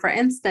things too. For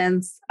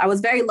instance, I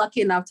was very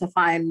lucky enough to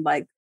find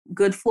like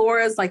good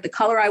floors, like the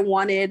color I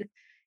wanted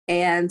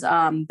and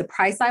the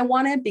price I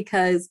wanted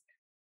because,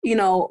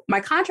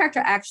 my contractor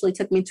actually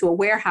took me to a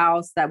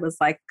warehouse that was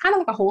like kind of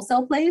like a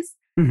wholesale place.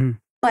 Mm-hmm.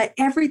 But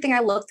everything I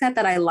looked at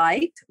that I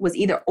liked was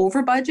either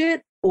over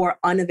budget or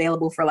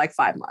unavailable for like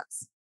 5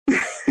 months.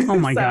 Oh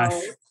my gosh.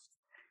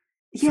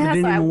 Yeah. So it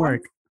didn't even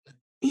work.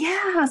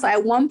 Yeah. So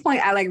at one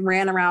point I like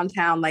ran around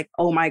town like,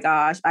 oh my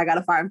gosh, I got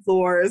to find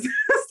floors. So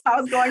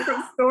I was going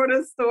from store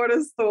to store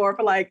to store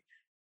for like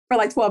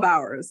 12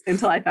 hours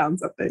until I found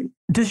something.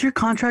 Does your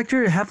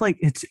contractor have like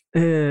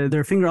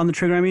their finger on the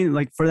trigger? I mean,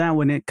 like for that,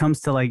 when it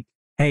comes to like,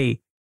 hey,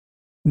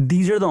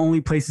 these are the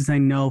only places I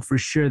know for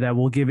sure that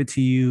will give it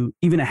to you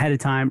even ahead of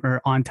time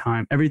or on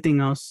time. Everything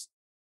else,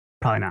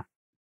 probably not.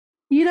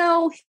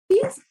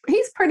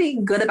 He's pretty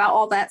good about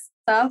all that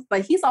stuff,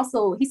 but he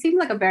seems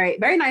like a very,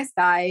 very nice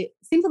guy.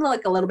 Seems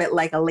like a little bit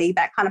like a laid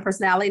back kind of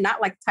personality,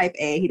 not like type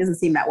A. He doesn't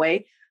seem that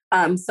way.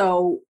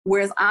 So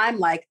whereas I'm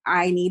like,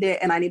 I need it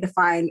and I need to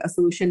find a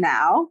solution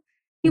now.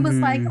 He was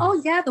like,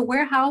 oh yeah, the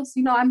warehouse,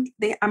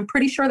 I'm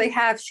pretty sure they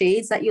have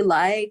shades that you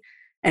like.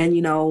 And,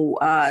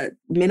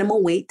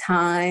 minimal wait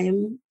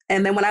time.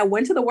 And then when I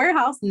went to the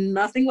warehouse,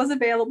 nothing was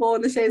available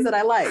in the shades that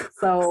I like.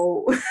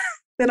 So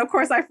then, of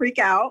course, I freak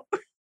out.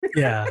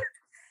 Yeah.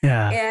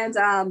 Yeah.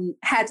 And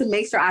had to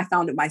make sure I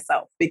found it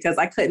myself because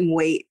I couldn't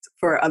wait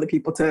for other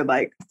people to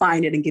like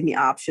find it and give me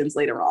options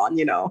later on,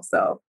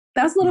 So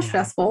that was a little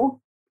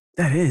stressful.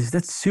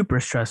 That's super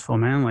stressful,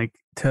 man.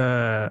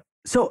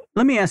 So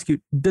let me ask you,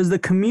 does the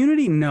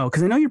community know?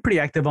 Because I know you're pretty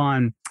active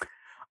on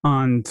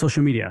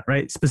social media,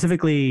 right?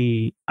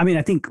 Specifically, I mean,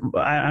 I think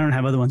I don't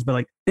have other ones, but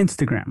like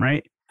Instagram,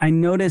 right? I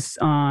noticed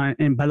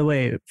and by the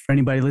way, for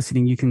anybody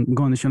listening, you can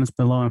go in the show notes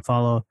below and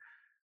follow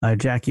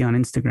Jackie on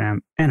Instagram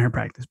and her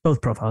practice,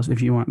 both profiles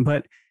if you want.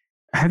 But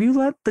have you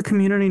let the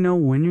community know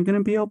when you're going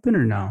to be open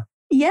or no?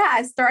 Yeah,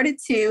 I started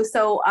to.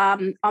 So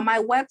on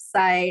my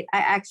website, I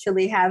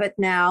actually have it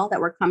now that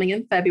we're coming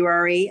in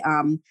February.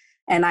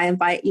 And I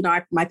invite,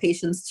 my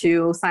patients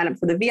to sign up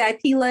for the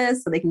VIP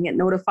list so they can get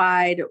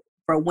notified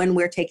for when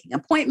we're taking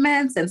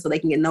appointments and so they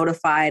can get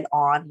notified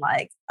on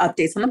like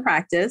updates on the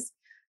practice.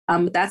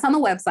 That's on the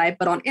website,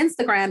 but on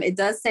Instagram, it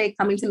does say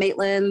coming to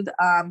Maitland,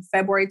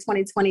 February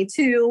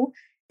 2022.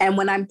 And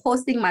when I'm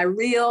posting my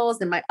reels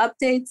and my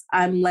updates,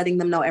 I'm letting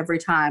them know every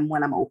time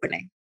when I'm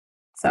opening.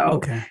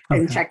 So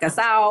and check us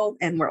out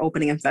and we're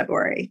opening in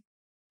February.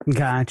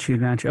 Got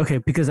you. Okay.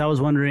 Because I was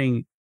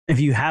wondering if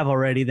you have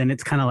already, then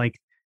it's kind of like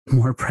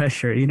more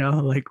pressure,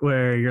 like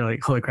where you're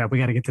like, holy crap, we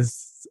got to get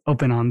this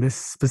open on this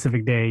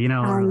specific day,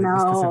 or like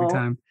this specific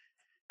time.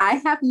 I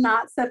have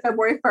not said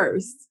February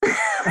 1st,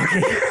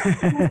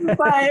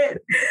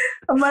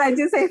 but I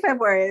do say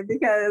February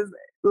because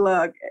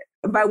look,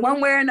 by one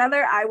way or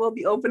another, I will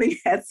be opening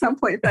at some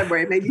point in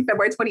February, maybe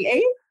February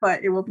 28th,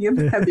 but it will be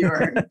in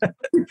February.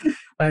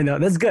 I know.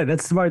 That's good.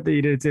 That's smart that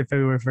you did say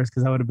February 1st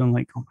because I would have been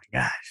like, oh my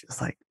gosh, it's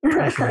like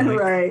pressure. Like,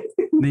 right.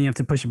 Then you have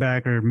to push it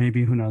back or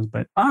maybe who knows,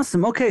 but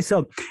awesome. Okay.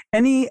 So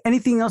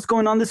anything else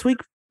going on this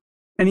week?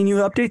 Any new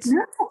updates?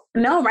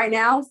 No, right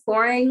now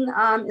flooring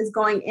is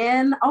going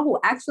in. Oh,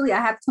 actually I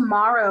have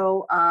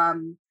tomorrow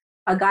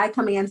a guy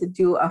coming in to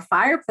do a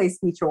fireplace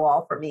feature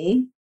wall for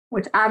me,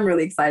 which I'm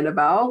really excited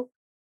about.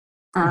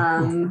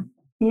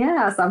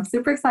 Yeah, so I'm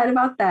super excited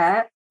about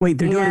that. Wait,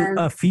 they're doing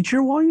a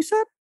feature wall, you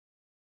said?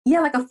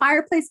 Yeah, like a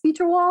fireplace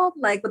feature wall,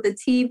 like with the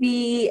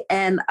TV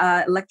and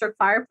electric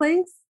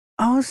fireplace.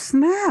 Oh,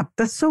 snap.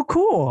 That's so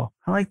cool.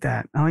 I like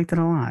that. I like that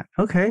a lot.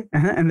 Okay.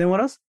 And then what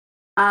else?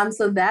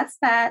 So that's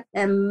that.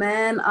 And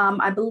then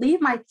I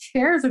believe my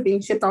chairs are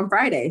being shipped on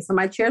Friday. So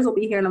my chairs will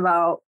be here in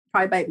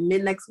probably by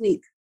mid next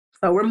week.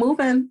 So we're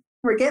moving.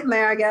 We're getting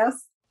there, I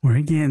guess.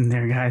 We're getting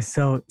there, guys.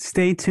 So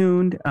stay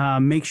tuned.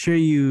 Make sure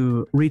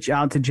you reach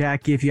out to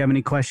Jackie if you have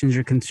any questions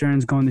or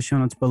concerns. Go in the show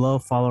notes below.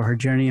 Follow her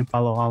journey and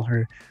follow all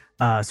her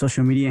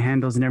social media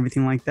handles and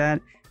everything like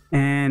that.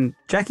 And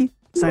Jackie,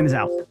 sign us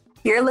out.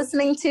 You're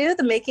listening to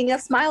The Making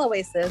of Smile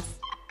Oasis.